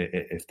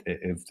if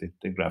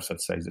the graph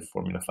satisfies the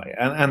formula phi.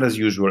 And as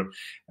usual,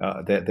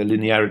 the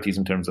linearity is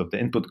in terms of the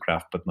input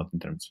graph, but not in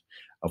terms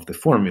of the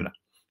formula.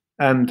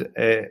 And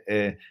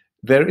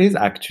there is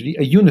actually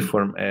a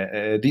uniform,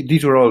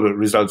 these were all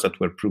results that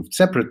were proved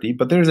separately,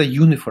 but there is a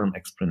uniform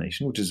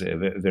explanation, which is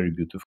very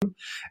beautiful,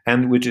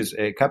 and which is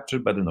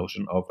captured by the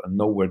notion of a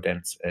nowhere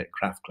dense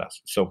graph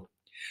class. So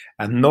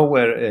a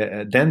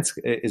nowhere dense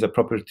is a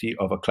property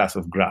of a class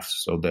of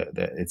graphs. So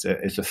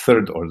it's a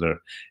third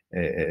order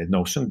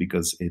notion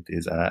because it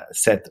is a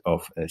set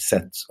of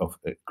sets of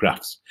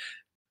graphs.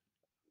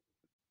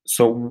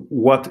 So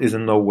what is a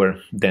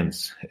nowhere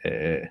dense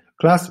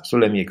class? So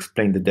let me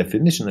explain the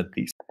definition at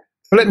least.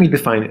 So let me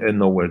define a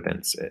nowhere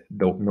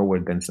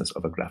denseness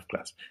of a graph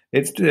class.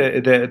 It's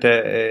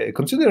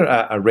consider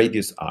a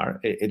radius R.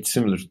 It's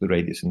similar to the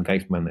radius in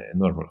Geisman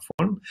normal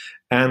form,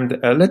 and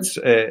let's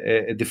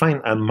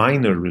define a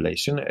minor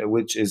relation,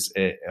 which is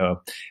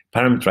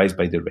parameterized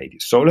by the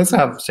radius. So let's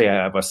say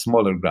I have a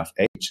smaller graph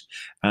H,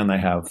 and I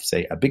have,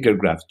 say, a bigger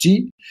graph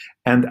G,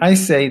 and I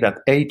say that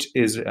H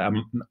is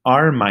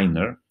R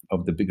minor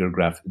of the bigger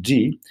graph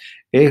G,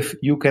 if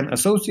you can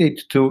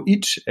associate to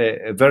each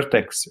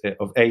vertex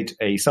of H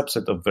a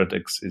subset of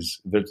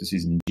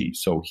vertices in G.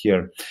 So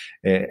here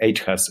H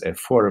has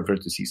 4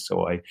 vertices,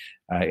 so I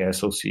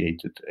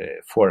associated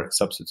 4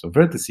 subsets of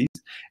vertices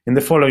in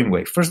the following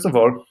way. First of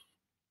all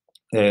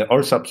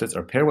subsets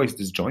are pairwise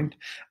disjoint,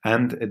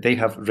 and they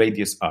have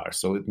radius R.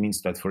 So it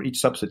means that for each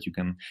subset, you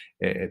can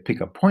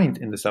pick a point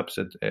in the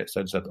subset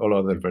such that all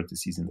other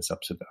vertices in the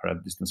subset are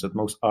at distance at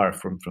most R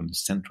from the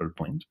central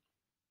point.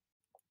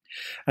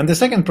 And the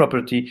second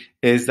property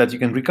is that you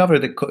can recover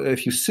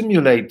if you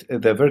simulate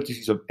the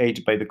vertices of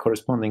H by the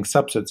corresponding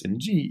subsets in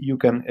G, you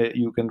can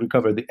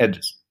recover the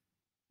edges.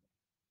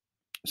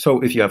 So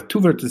if you have 2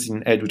 vertices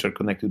in H which are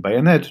connected by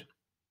an edge,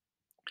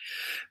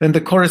 then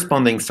the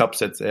corresponding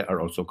subsets are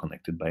also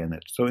connected by an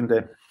edge. So in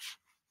the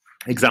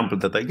example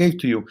that I gave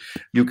to you,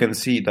 you can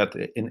see that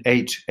in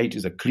H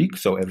is a clique,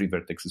 so every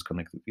vertex is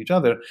connected to each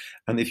other.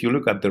 And if you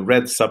look at the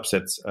red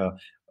subsets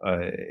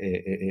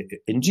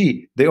in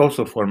G, they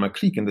also form a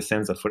clique in the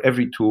sense that for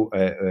every 2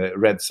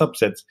 red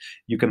subsets,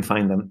 you can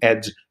find an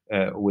edge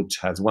which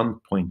has one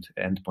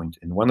endpoint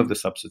in one of the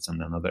subsets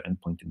and another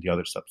endpoint in the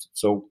other subset.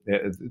 So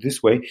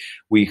this way,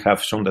 we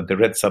have shown that the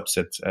red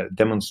subsets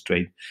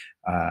demonstrate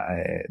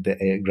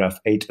the graph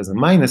H as a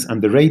minus,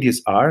 and the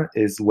radius R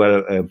is,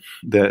 well,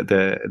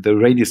 the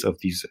radius of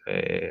these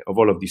of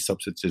all of these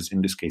subsets is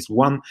in this case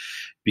 1,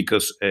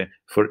 because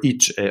for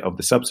each of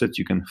the subsets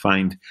you can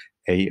find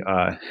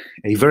a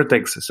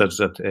vertex such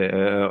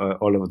that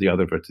all of the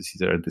other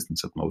vertices are a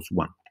distance at most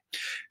 1.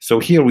 So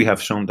here we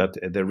have shown that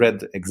the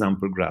red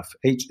example graph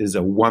H is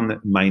a 1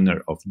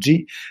 minor of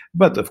G,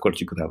 but of course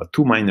you could have a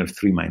 2 minor,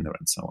 3 minor,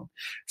 and so on.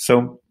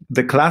 So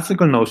the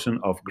classical notion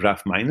of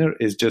graph minor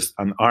is just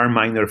an R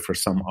minor for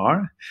some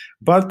R,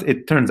 but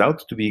it turns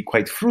out to be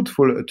quite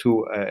fruitful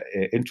to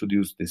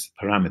introduce this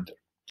parameter.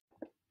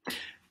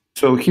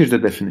 So here's the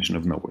definition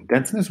of nowhere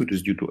denseness, which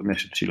is due to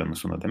Neschet-Schiller and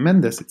Osona de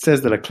Mendes. It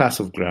says that a class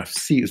of graphs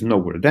C is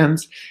nowhere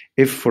dense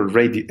if for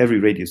every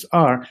radius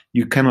R,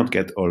 you cannot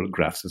get all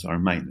graphs as R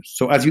minors.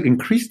 So as you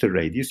increase the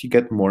radius, you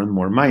get more and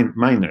more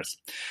minors.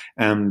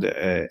 And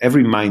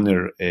every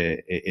minor in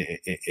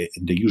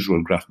the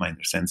usual graph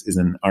minor sense is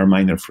an R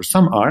minor for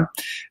some R.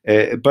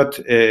 But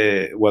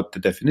what the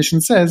definition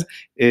says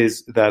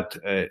is that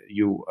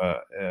you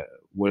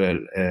will,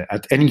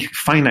 at any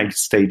finite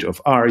stage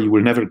of R, you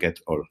will never get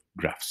all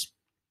graphs.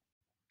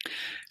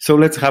 So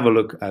let's have a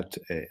look at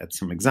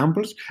some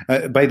examples.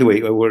 By the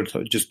way,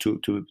 just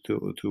to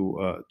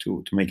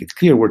make it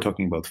clear, we're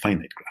talking about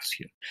finite graphs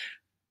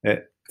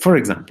here. For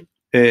example,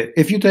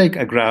 if you take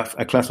a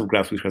class of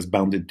graphs which has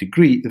bounded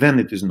degree, then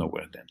it is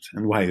nowhere dense.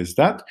 And why is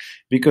that?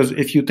 Because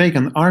if you take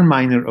an R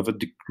minor of a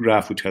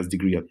graph which has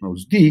degree at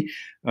most D,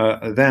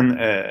 then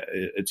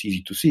it's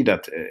easy to see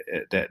that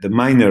the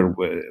minor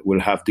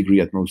will have degree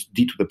at most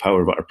D to the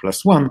power of R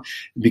plus 1,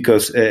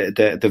 because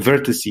the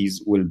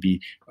vertices will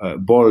be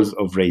balls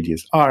of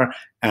radius R,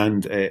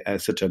 and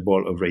such a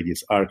ball of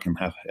radius R can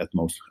have at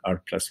most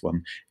R plus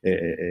 1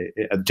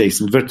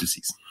 adjacent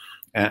vertices.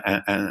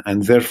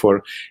 And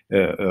therefore,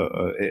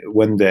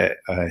 when the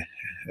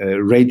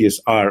radius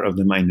R of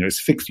the minor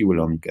is fixed, you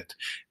will only get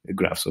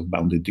graphs of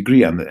bounded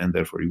degree, and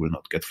therefore you will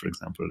not get, for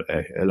example,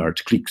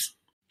 large cliques.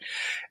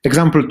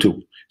 Example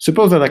 2.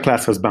 Suppose that a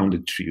class has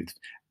bounded tree-width.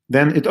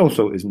 Then it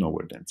also is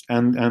nowhere dense.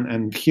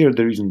 And here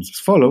the reason is as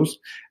follows.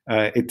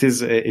 It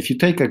is if you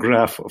take a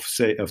graph of,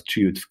 say, of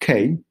tree-width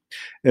K,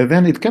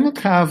 then it cannot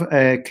have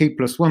a K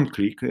plus 1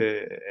 clique,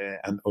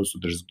 and also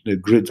the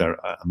grids are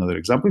another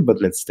example,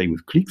 but let's stay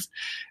with cliques.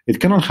 It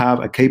cannot have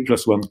a K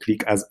plus 1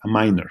 clique as a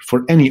minor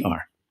for any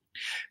R.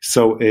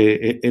 So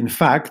in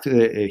fact,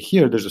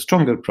 here there's a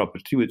stronger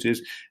property, which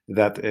is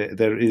that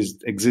there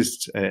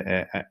exists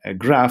a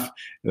graph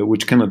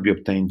which cannot be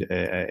obtained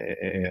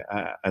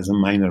as a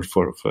minor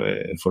for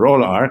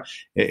all R.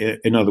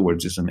 In other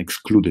words, it's an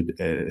excluded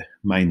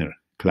minor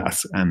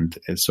class, and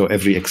so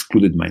every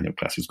excluded minor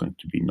class is going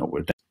to be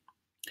nowhere dense.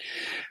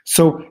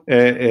 So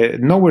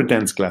nowhere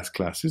dense graph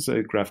classes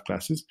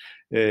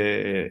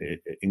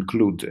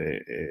include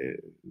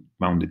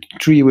bounded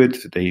tree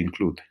width, they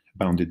include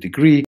bounded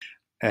degree,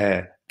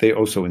 they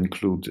also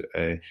include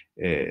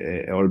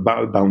or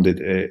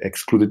bounded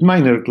excluded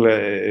minor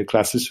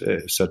classes,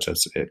 such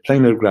as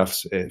planar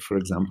graphs, for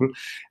example,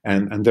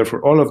 and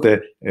therefore all of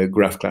the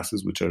graph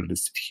classes which are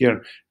listed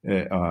here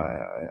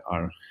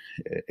are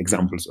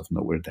examples of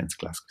nowhere dense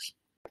classes.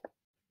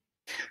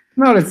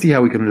 Now let's see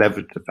how we can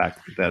leverage the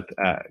fact that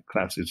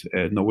class is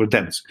nowhere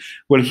dense.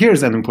 Well,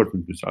 here's an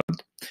important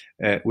result,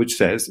 which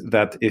says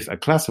that if a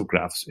class of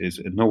graphs is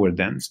nowhere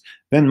dense,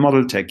 then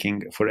model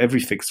checking for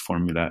every fixed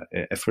formula,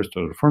 a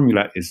first-order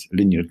formula, is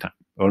linear time,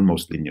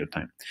 almost linear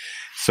time.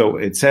 So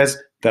it says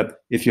that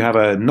if you have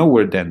a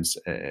nowhere dense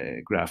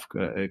graph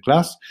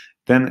class,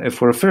 then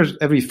for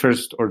every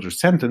first-order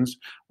sentence,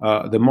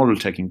 the model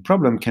checking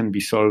problem can be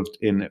solved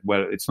in,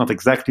 well, it's not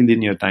exactly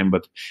linear time,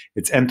 but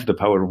it's n to the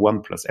power of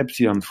 1 plus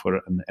epsilon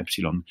for an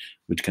epsilon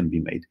which can be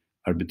made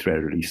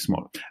arbitrarily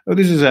small.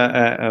 This is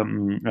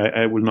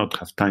I will not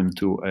have time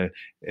to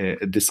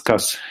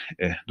discuss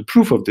the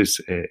proof of this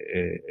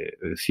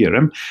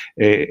theorem,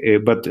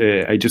 but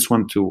I just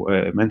want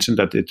to mention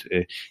that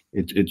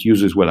it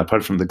uses, well,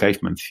 apart from the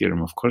Geifman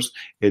theorem, of course,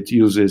 it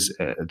uses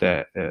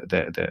the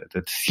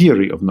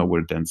theory of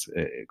nowhere dense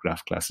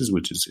graph classes,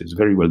 which is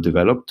very well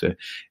developed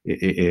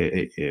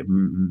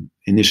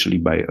initially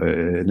by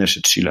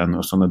Neschet-Schiller and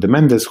Osona de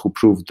Mendes, who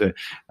proved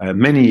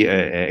many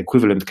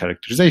equivalent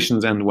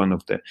characterizations, and one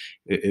of the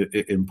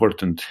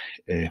important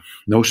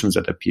notions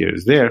that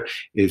appears there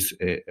is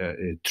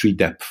tree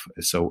depth.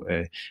 So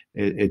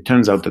it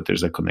turns out that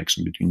there's a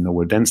connection between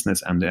nowhere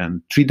denseness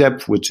and tree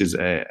depth, which is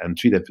and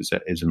tree depth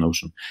is a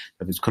notion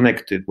that is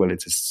connected. Well,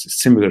 it's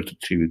similar to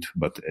tree width,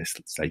 but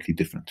slightly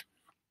different.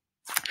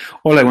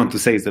 All I want to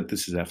say is that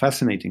this is a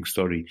fascinating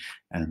story,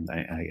 and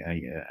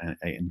I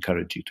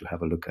encourage you to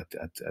have a look at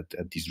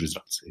these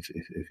results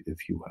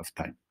if you have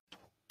time.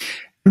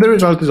 And the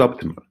result is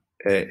optimal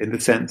in the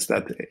sense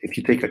that if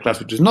you take a class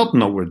which is not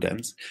nowhere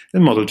dense,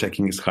 then model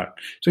checking is hard.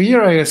 So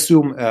here I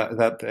assume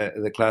that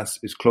the class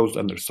is closed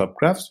under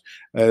subgraphs.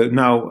 And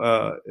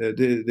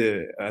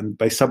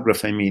by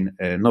subgraphs I mean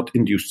not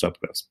induced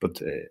subgraphs,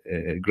 but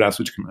graphs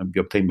which can be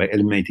obtained by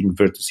eliminating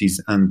vertices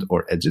and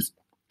or edges.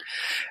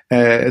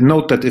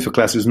 Note that if a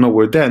class is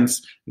nowhere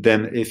dense,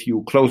 then if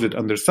you close it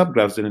under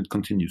subgraphs, then it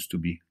continues to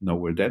be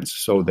nowhere dense.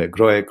 So the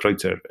Grohe,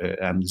 Kreutzer,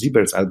 and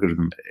Siebert's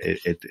algorithm,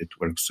 it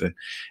works.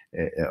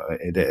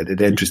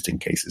 The interesting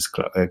case is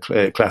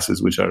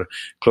classes which are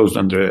closed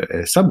under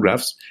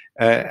subgraphs.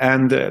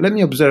 And let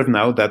me observe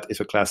now that if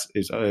a class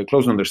is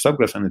closed under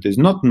subgraphs and it is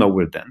not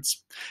nowhere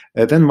dense,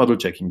 then model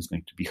checking is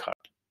going to be hard.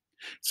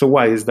 So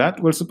why is that?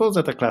 Well, suppose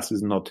that a class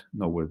is not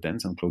nowhere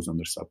dense and closed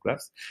under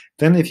subgraphs.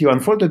 Then if you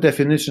unfold the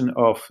definition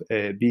of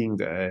being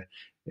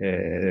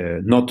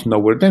not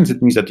nowhere dense,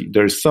 it means that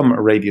there's some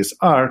radius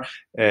R,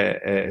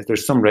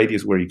 there's some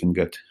radius where you can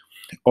get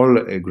all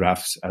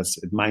graphs as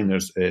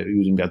minors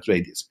using that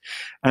radius.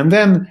 And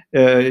then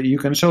you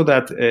can show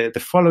that the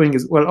following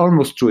is, well,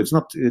 almost true. It's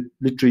not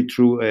literally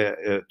true.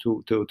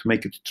 To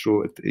make it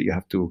true, you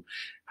have to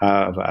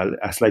have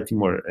a slightly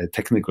more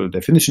technical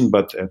definition,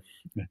 but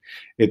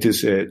it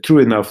is true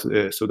enough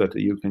so that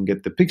you can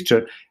get the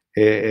picture.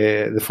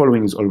 The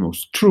following is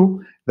almost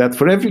true, that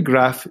for every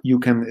graph you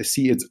can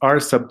see its R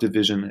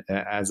subdivision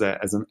as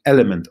an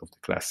element of the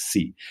class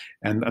C.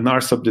 And an R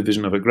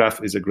subdivision of a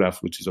graph is a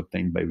graph which is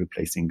obtained by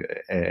replacing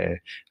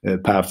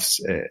paths,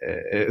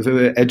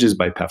 edges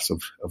by paths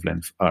of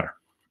length R.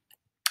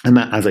 And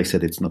as I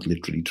said, it's not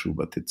literally true,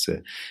 but it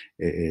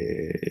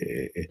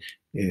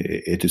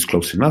is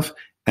close enough.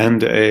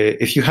 And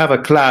if you have a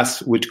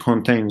class which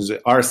contains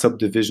R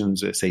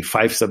subdivisions, say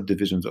 5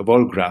 subdivisions of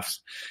all graphs,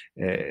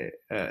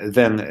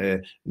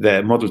 then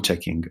the model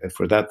checking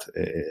for that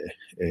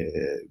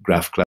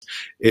graph class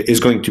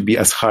is going to be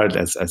as hard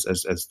as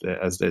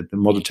the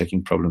model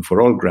checking problem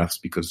for all graphs,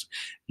 because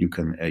you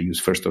can use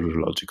first order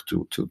logic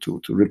to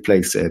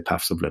replace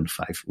paths of length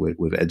 5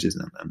 with edges,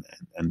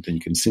 and then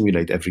you can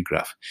simulate every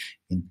graph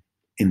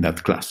in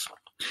that class.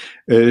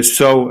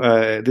 So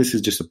this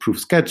is just a proof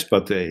sketch,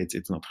 but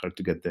it's not hard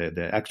to get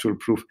the actual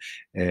proof,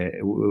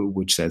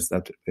 which says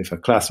that if a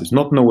class is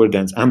not nowhere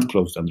dense and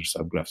closed under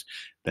subgraphs,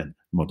 then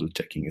model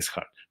checking is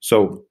hard.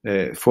 So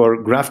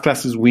for graph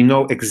classes, we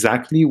know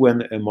exactly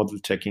when model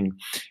checking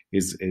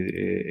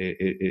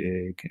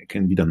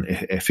can be done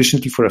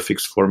efficiently for a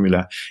fixed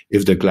formula.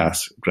 If the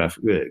graph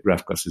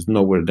class is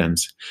nowhere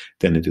dense,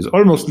 then it is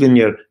almost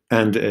linear,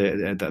 and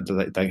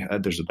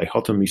there's a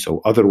dichotomy.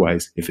 So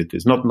otherwise, if it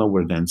is not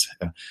nowhere dense,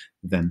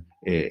 then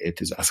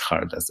it is as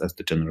hard as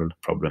the general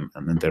problem,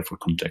 and therefore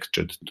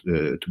conjectured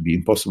to be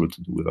impossible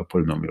to do with a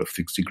polynomial of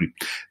fixed degree.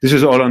 This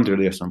is all under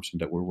the assumption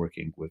that we're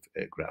working with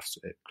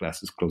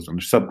classes closed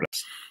under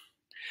subgraphs,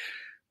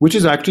 which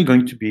is actually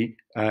going to be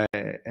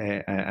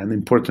an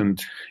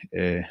important,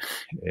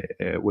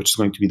 which is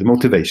going to be the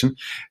motivation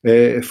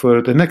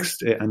for the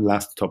next and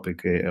last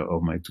topic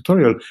of my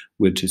tutorial,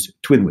 which is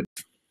twin width.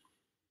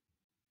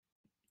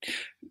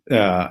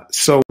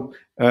 So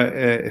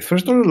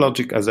first order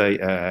logic, as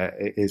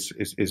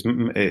is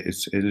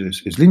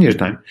linear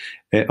time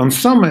on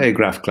some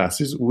graph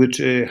classes which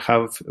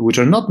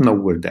are not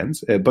nowhere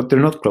dense, but they're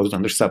not closed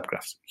under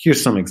subgraphs.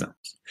 Here's some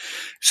examples.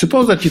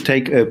 Suppose that you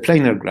take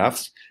planar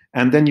graphs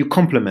and then you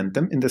complement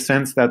them in the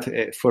sense that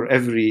for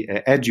every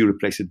edge you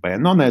replace it by a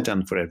non-edge,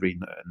 and for every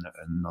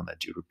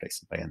non-edge you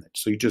replace it by an edge.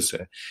 So you just,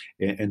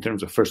 in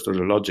terms of first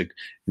order logic,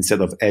 instead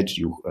of edge,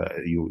 you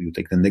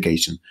take the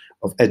negation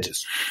of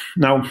edges.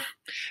 Now,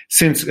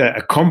 since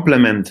a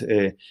complement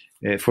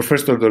for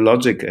first order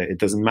logic, it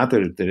doesn't matter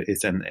if there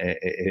is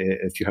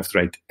if you have to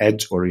write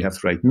edge or you have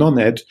to write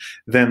non-edge,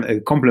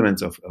 then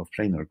complements of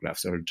planar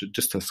graphs are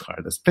just as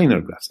hard as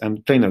planar graphs,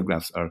 and planar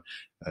graphs are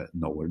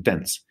nowhere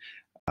dense.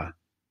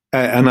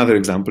 Another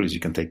example is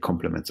you can take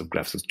complements of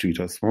graphs of 3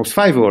 to the most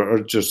 5, or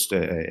just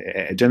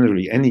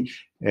generally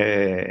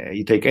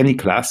you take any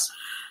class,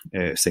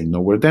 say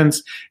nowhere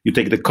dense, you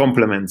take the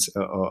complements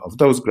of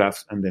those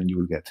graphs, and then you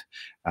will get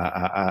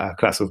a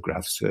class of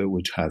graphs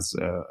which has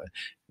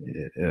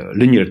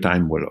linear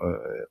time or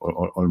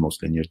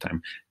almost linear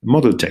time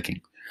model checking.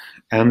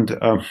 And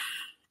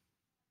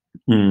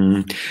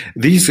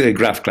these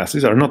graph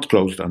classes are not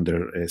closed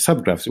under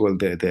subgraphs. Well,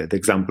 the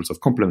examples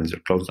of complements are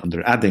closed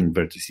under adding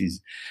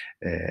vertices.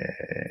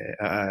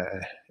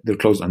 They're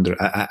closed under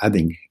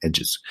adding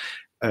edges,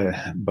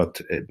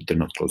 but they're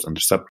not closed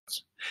under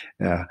subgraphs.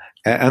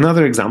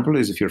 Another example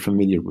is if you're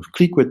familiar with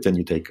clique width, then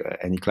you take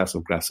any class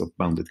of graphs of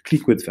bounded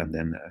clique width, and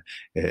then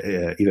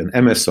even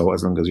MSO,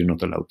 as long as you're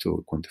not allowed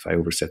to quantify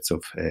over sets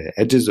of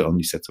edges,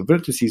 only sets of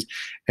vertices.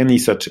 Any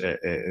such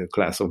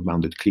class of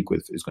bounded clique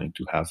width is going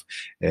to have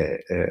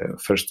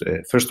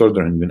first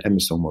order and even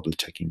MSO model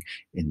checking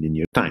in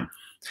linear time.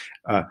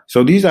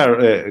 So these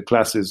are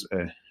classes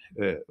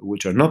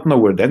which are not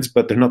nowhere dense,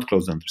 but they're not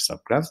closed under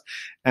subgraphs.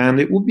 And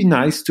it would be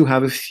nice to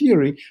have a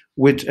theory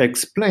which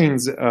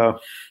explains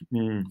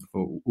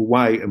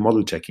why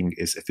model checking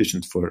is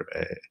efficient for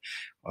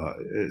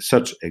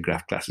such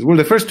graph classes. Well,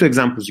 the first two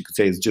examples you could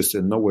say is just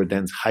a nowhere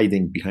dense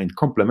hiding behind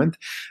complement,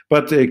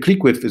 but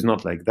clique width is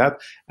not like that.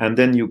 And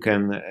then you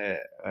can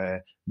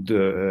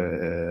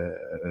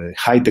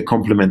hide the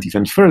complement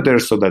even further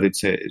so that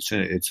it's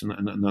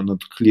not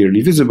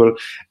clearly visible,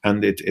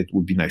 and it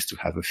would be nice to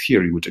have a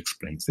theory which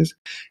explains this.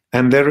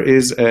 And there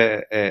is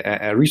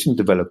a recent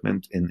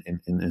development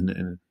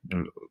in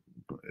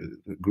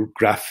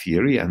graph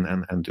theory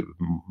and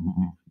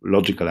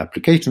logical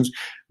applications,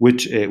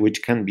 which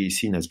can be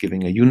seen as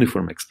giving a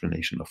uniform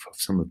explanation of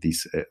some of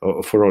these,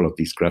 for all of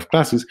these graph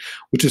classes,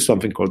 which is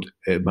something called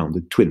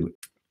bounded twin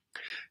width.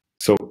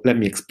 So let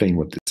me explain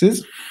what this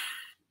is.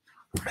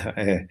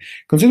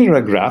 Consider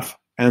a graph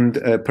and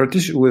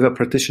with a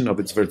partition of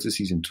its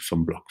vertices into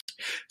some blocks.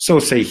 So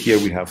say here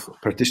we have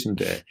partitioned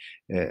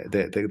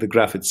the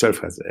graph itself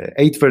has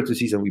 8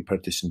 vertices, and we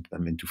partitioned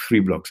them into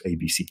 3 blocks A,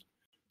 B, C.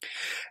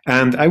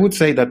 And I would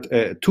say that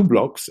 2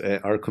 blocks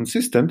are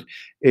consistent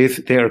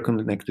if they are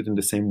connected in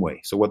the same way.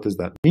 So what does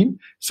that mean?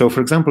 So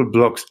for example,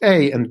 blocks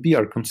A and B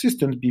are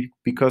consistent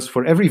because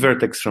for every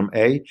vertex from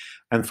A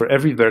and for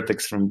every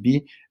vertex from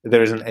B,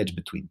 there is an edge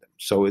between them.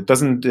 So it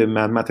doesn't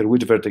matter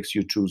which vertex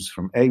you choose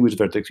from A, which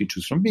vertex you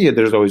choose from B,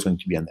 there's always going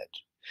to be an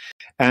edge.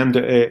 And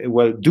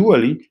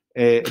dually,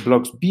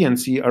 blocks B and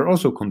C are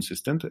also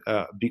consistent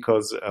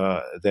because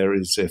there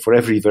is, for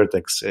every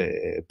vertex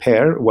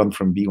pair, one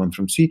from B, one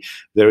from C,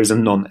 there is a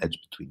non-edge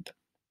between them.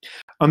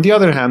 On the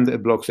other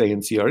hand, blocks A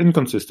and C are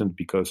inconsistent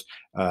because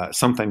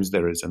sometimes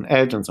there is an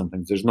edge and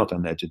sometimes there's not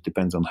an edge. It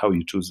depends on how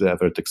you choose a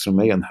vertex from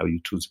A and how you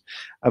choose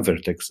a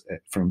vertex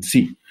from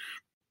C.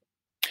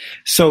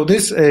 So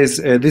this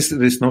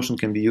notion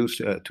can be used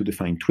to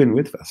define twin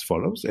width as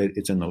follows.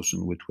 It's a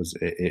notion which was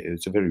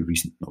it's a very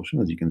recent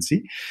notion, as you can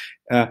see.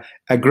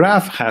 A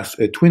graph has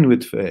a twin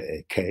width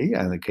k,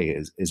 and k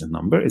is a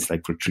number. It's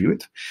like for tree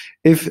width.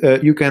 If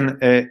you can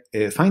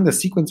find a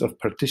sequence of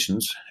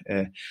partitions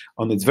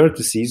on its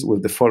vertices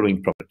with the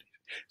following property.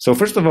 So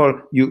first of all,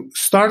 you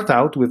start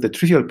out with the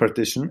trivial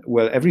partition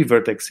where every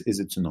vertex is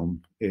in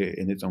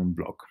its own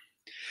block,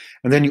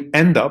 and then you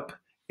end up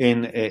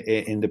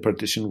in the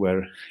partition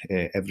where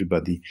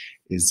everybody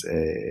is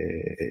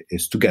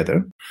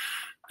together.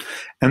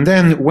 And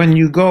then when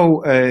you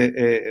go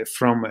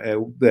from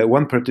the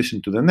one partition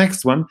to the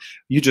next one,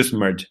 you just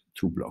merge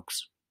 2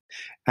 blocks.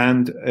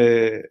 And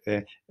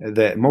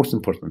the most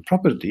important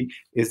property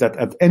is that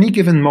at any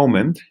given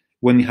moment,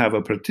 when you have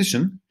a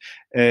partition,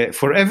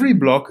 for every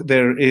block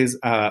there is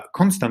a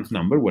constant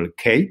number, well,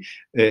 k,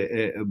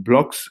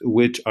 blocks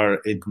which are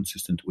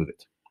inconsistent with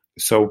it.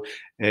 So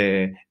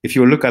if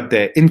you look at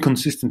the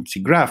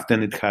inconsistency graph,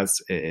 then it has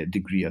a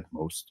degree at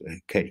most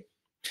k.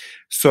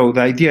 So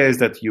the idea is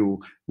that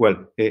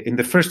in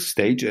the first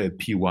stage,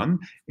 P1,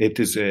 it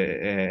is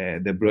where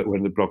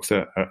the blocks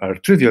are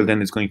trivial,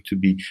 then it's going to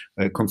be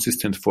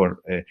consistent for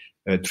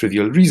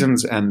trivial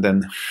reasons, and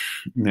then,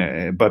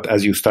 but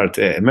as you start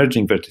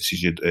merging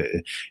vertices,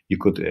 you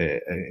could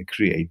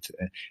create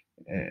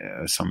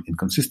some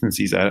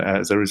inconsistencies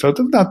as a result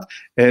of that.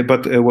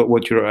 But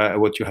what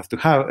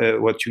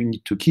you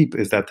need to keep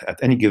is that at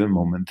any given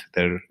moment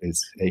there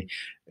is a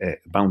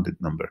bounded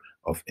number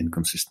of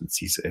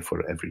inconsistencies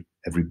for every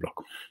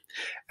block.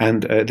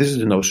 And this is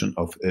the notion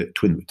of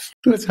twin width.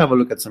 So let's have a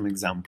look at some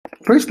examples.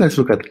 First, let's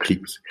look at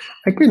cliques.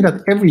 I claim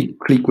that every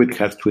clique width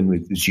has twin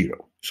width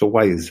 0. So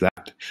why is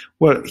that?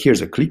 Well,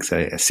 here's a clique,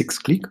 say a 6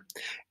 clique.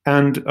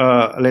 And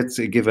let's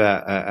give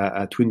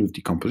a twin width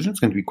decomposition. It's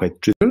going to be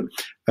quite trivial.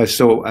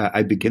 So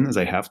I begin, as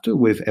I have to,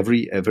 with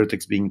every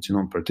vertex being its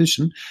own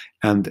partition.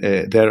 And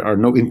there are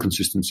no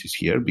inconsistencies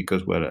here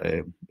because,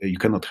 you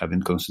cannot have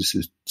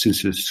inconsistencies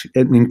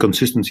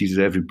if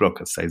every block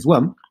has size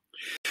 1.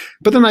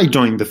 But then I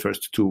join the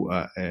first 2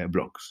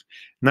 blocks.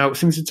 Now,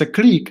 since it's a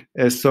clique,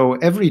 so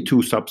every 2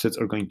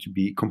 subsets are going to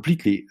be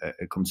completely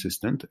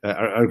consistent,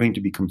 are going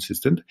to be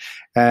consistent,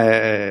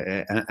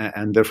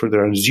 and therefore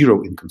there are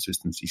 0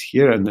 inconsistencies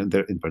here, and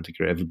there, in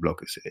particular, every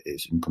block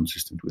is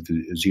inconsistent with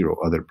 0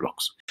 other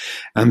blocks.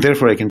 And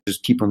therefore, I can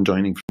just keep on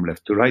joining from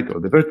left to right all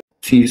the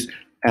vertices,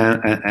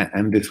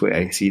 and this way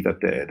I see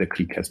that the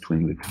clique has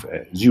twin width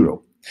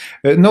 0.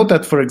 Note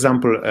that, for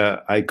example,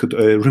 I could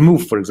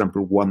remove, for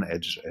example, one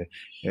edge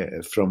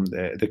from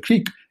the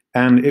clique,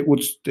 and it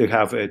would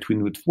have a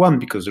twin width 1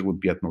 because there would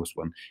be at most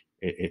one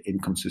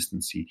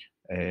inconsistency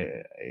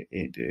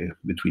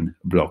between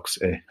blocks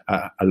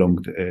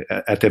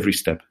at every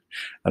step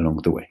along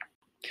the way.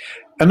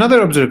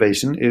 Another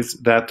observation is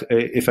that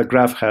if a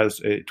graph has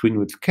a twin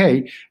width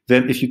k,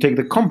 then if you take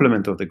the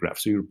complement of the graph,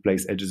 so you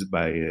replace edges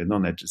by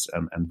non-edges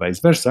and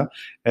vice versa,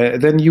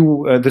 then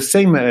the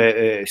same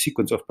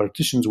sequence of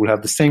partitions will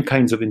have the same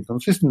kinds of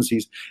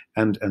inconsistencies,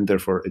 and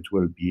therefore it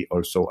will be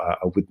also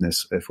a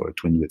witness for a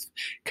twin width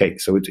k.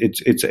 So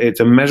it's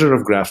a measure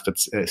of graphs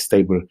that's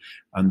stable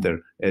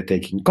under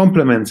taking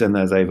complements, and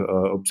as I've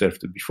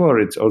observed before,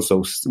 it's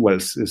also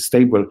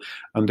stable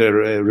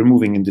under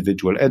removing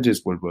individual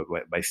edges.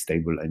 By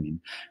stable, I mean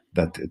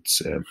that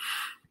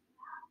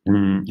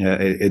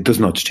it does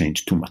not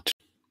change too much.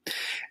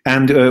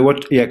 And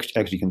what you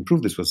actually can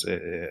prove this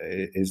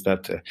is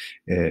that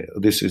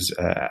this is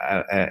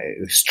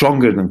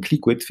stronger than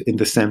clique width in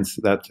the sense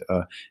that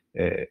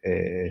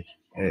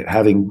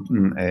having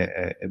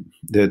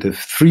the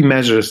three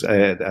measures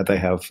that I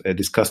have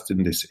discussed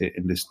in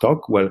this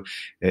talk. Well,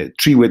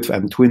 tree width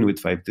and twin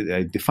width I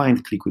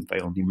defined. Clique width I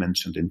only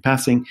mentioned in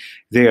passing.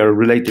 They are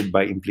related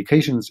by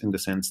implications in the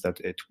sense that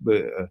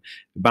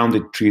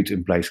bounded tree width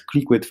implies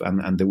clique width,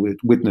 and the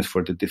witness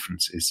for the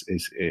difference is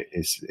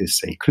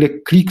say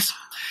cliques,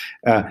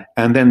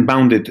 and then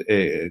bounded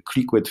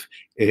clique width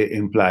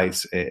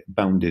implies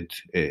bounded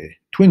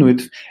twin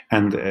width,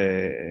 and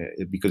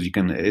because you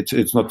can,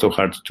 it's not so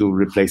hard to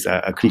replace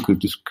a clique width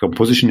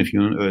decomposition if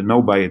you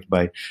know by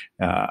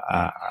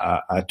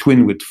a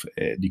twin width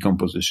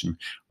decomposition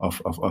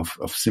of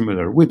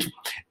similar width.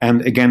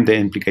 And again, the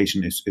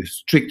implication is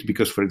strict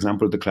because, for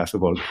example, the class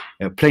of all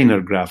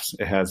planar graphs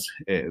has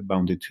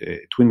bounded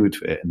twin width,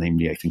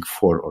 namely I think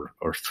 4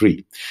 or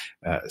 3,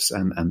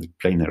 and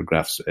planar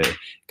graphs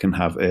can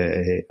have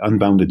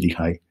unboundedly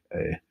high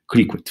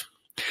clique width.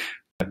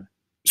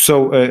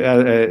 So,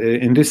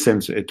 in this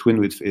sense, twin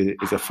width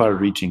is a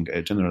far-reaching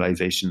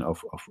generalization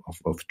of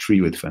tree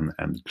width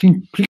and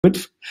clique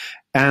width,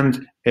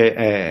 and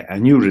a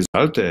new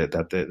result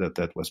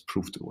that was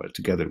proved well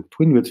together with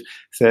twin width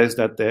says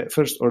that the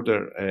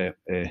first-order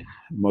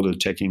model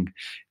checking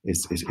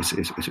is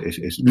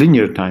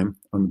linear time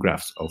on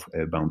graphs of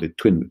bounded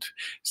twin width.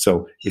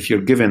 So, if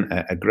you're given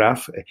a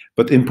graph,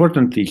 but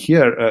importantly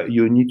here,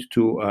 you need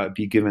to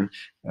be given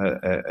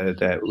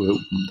the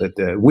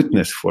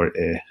witness for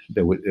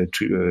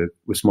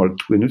with small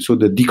twin width, so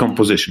the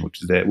decomposition,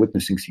 which is the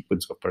witnessing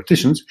sequence of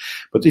partitions.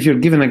 But if you're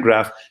given a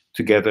graph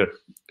together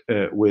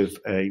with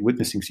a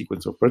witnessing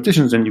sequence of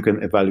partitions, then you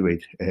can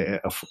evaluate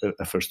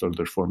a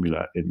first-order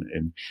formula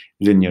in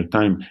linear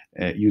time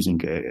using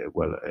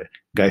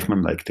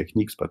Geifman-like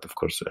techniques. But of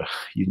course,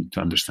 you need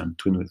to understand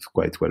twin width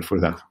quite well for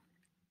that.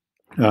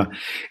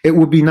 It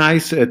would be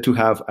nice to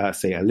have,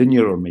 say, a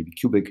linear or maybe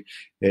cubic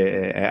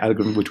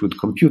algorithm which would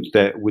compute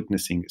the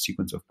witnessing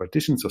sequence of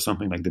partitions, so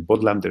something like the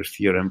Bodlander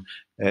theorem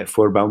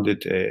for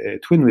bounded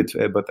twin width.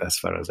 But as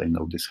far as I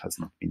know, this has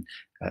not been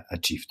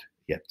achieved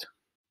yet.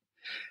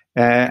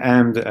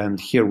 And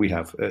here we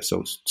have,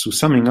 so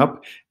summing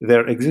up,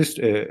 there exist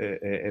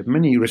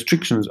many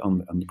restrictions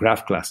on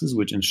graph classes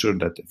which ensure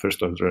that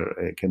first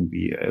order can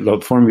be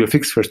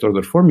fixed first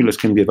order formulas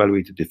can be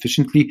evaluated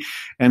efficiently,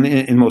 and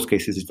in most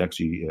cases it's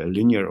actually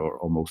linear or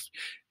almost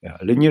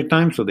linear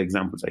time. So the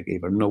examples I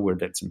gave are nowhere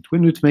dense and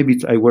twin width. Maybe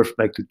I would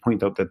like to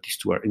point out that these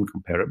two are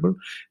incomparable.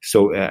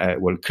 So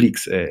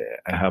cliques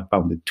have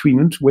bounded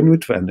twin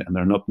width and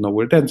are not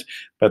nowhere dense,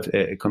 but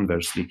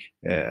conversely,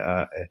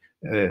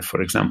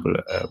 for example,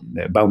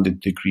 bounded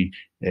degree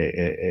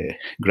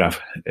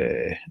graph,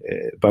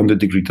 bounded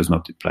degree does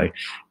not imply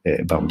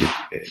bounded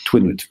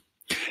twin width.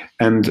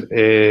 And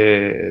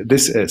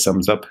this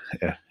sums up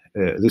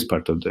this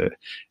part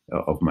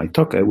of my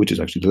talk, which is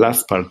actually the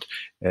last part,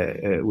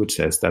 which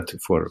says that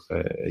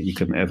you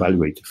can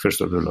evaluate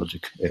first order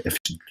logic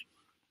efficiently.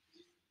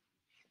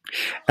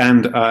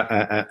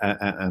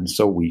 And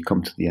so we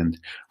come to the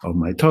end of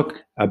my talk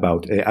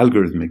about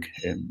algorithmic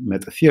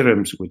meta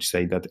theorems, which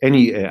say that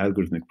any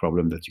algorithmic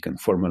problem that you can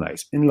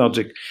formalize in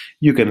logic,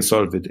 you can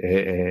solve it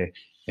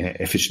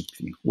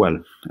efficiently. Well,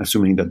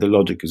 assuming that the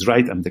logic is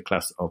right and the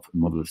class of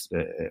models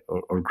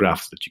or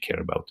graphs that you care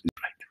about is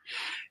right.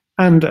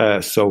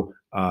 And so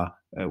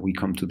we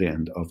come to the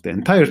end of the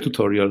entire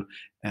tutorial,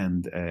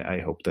 and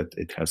I hope that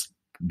it has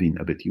been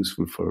a bit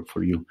useful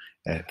for you.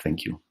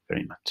 Thank you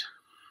very much.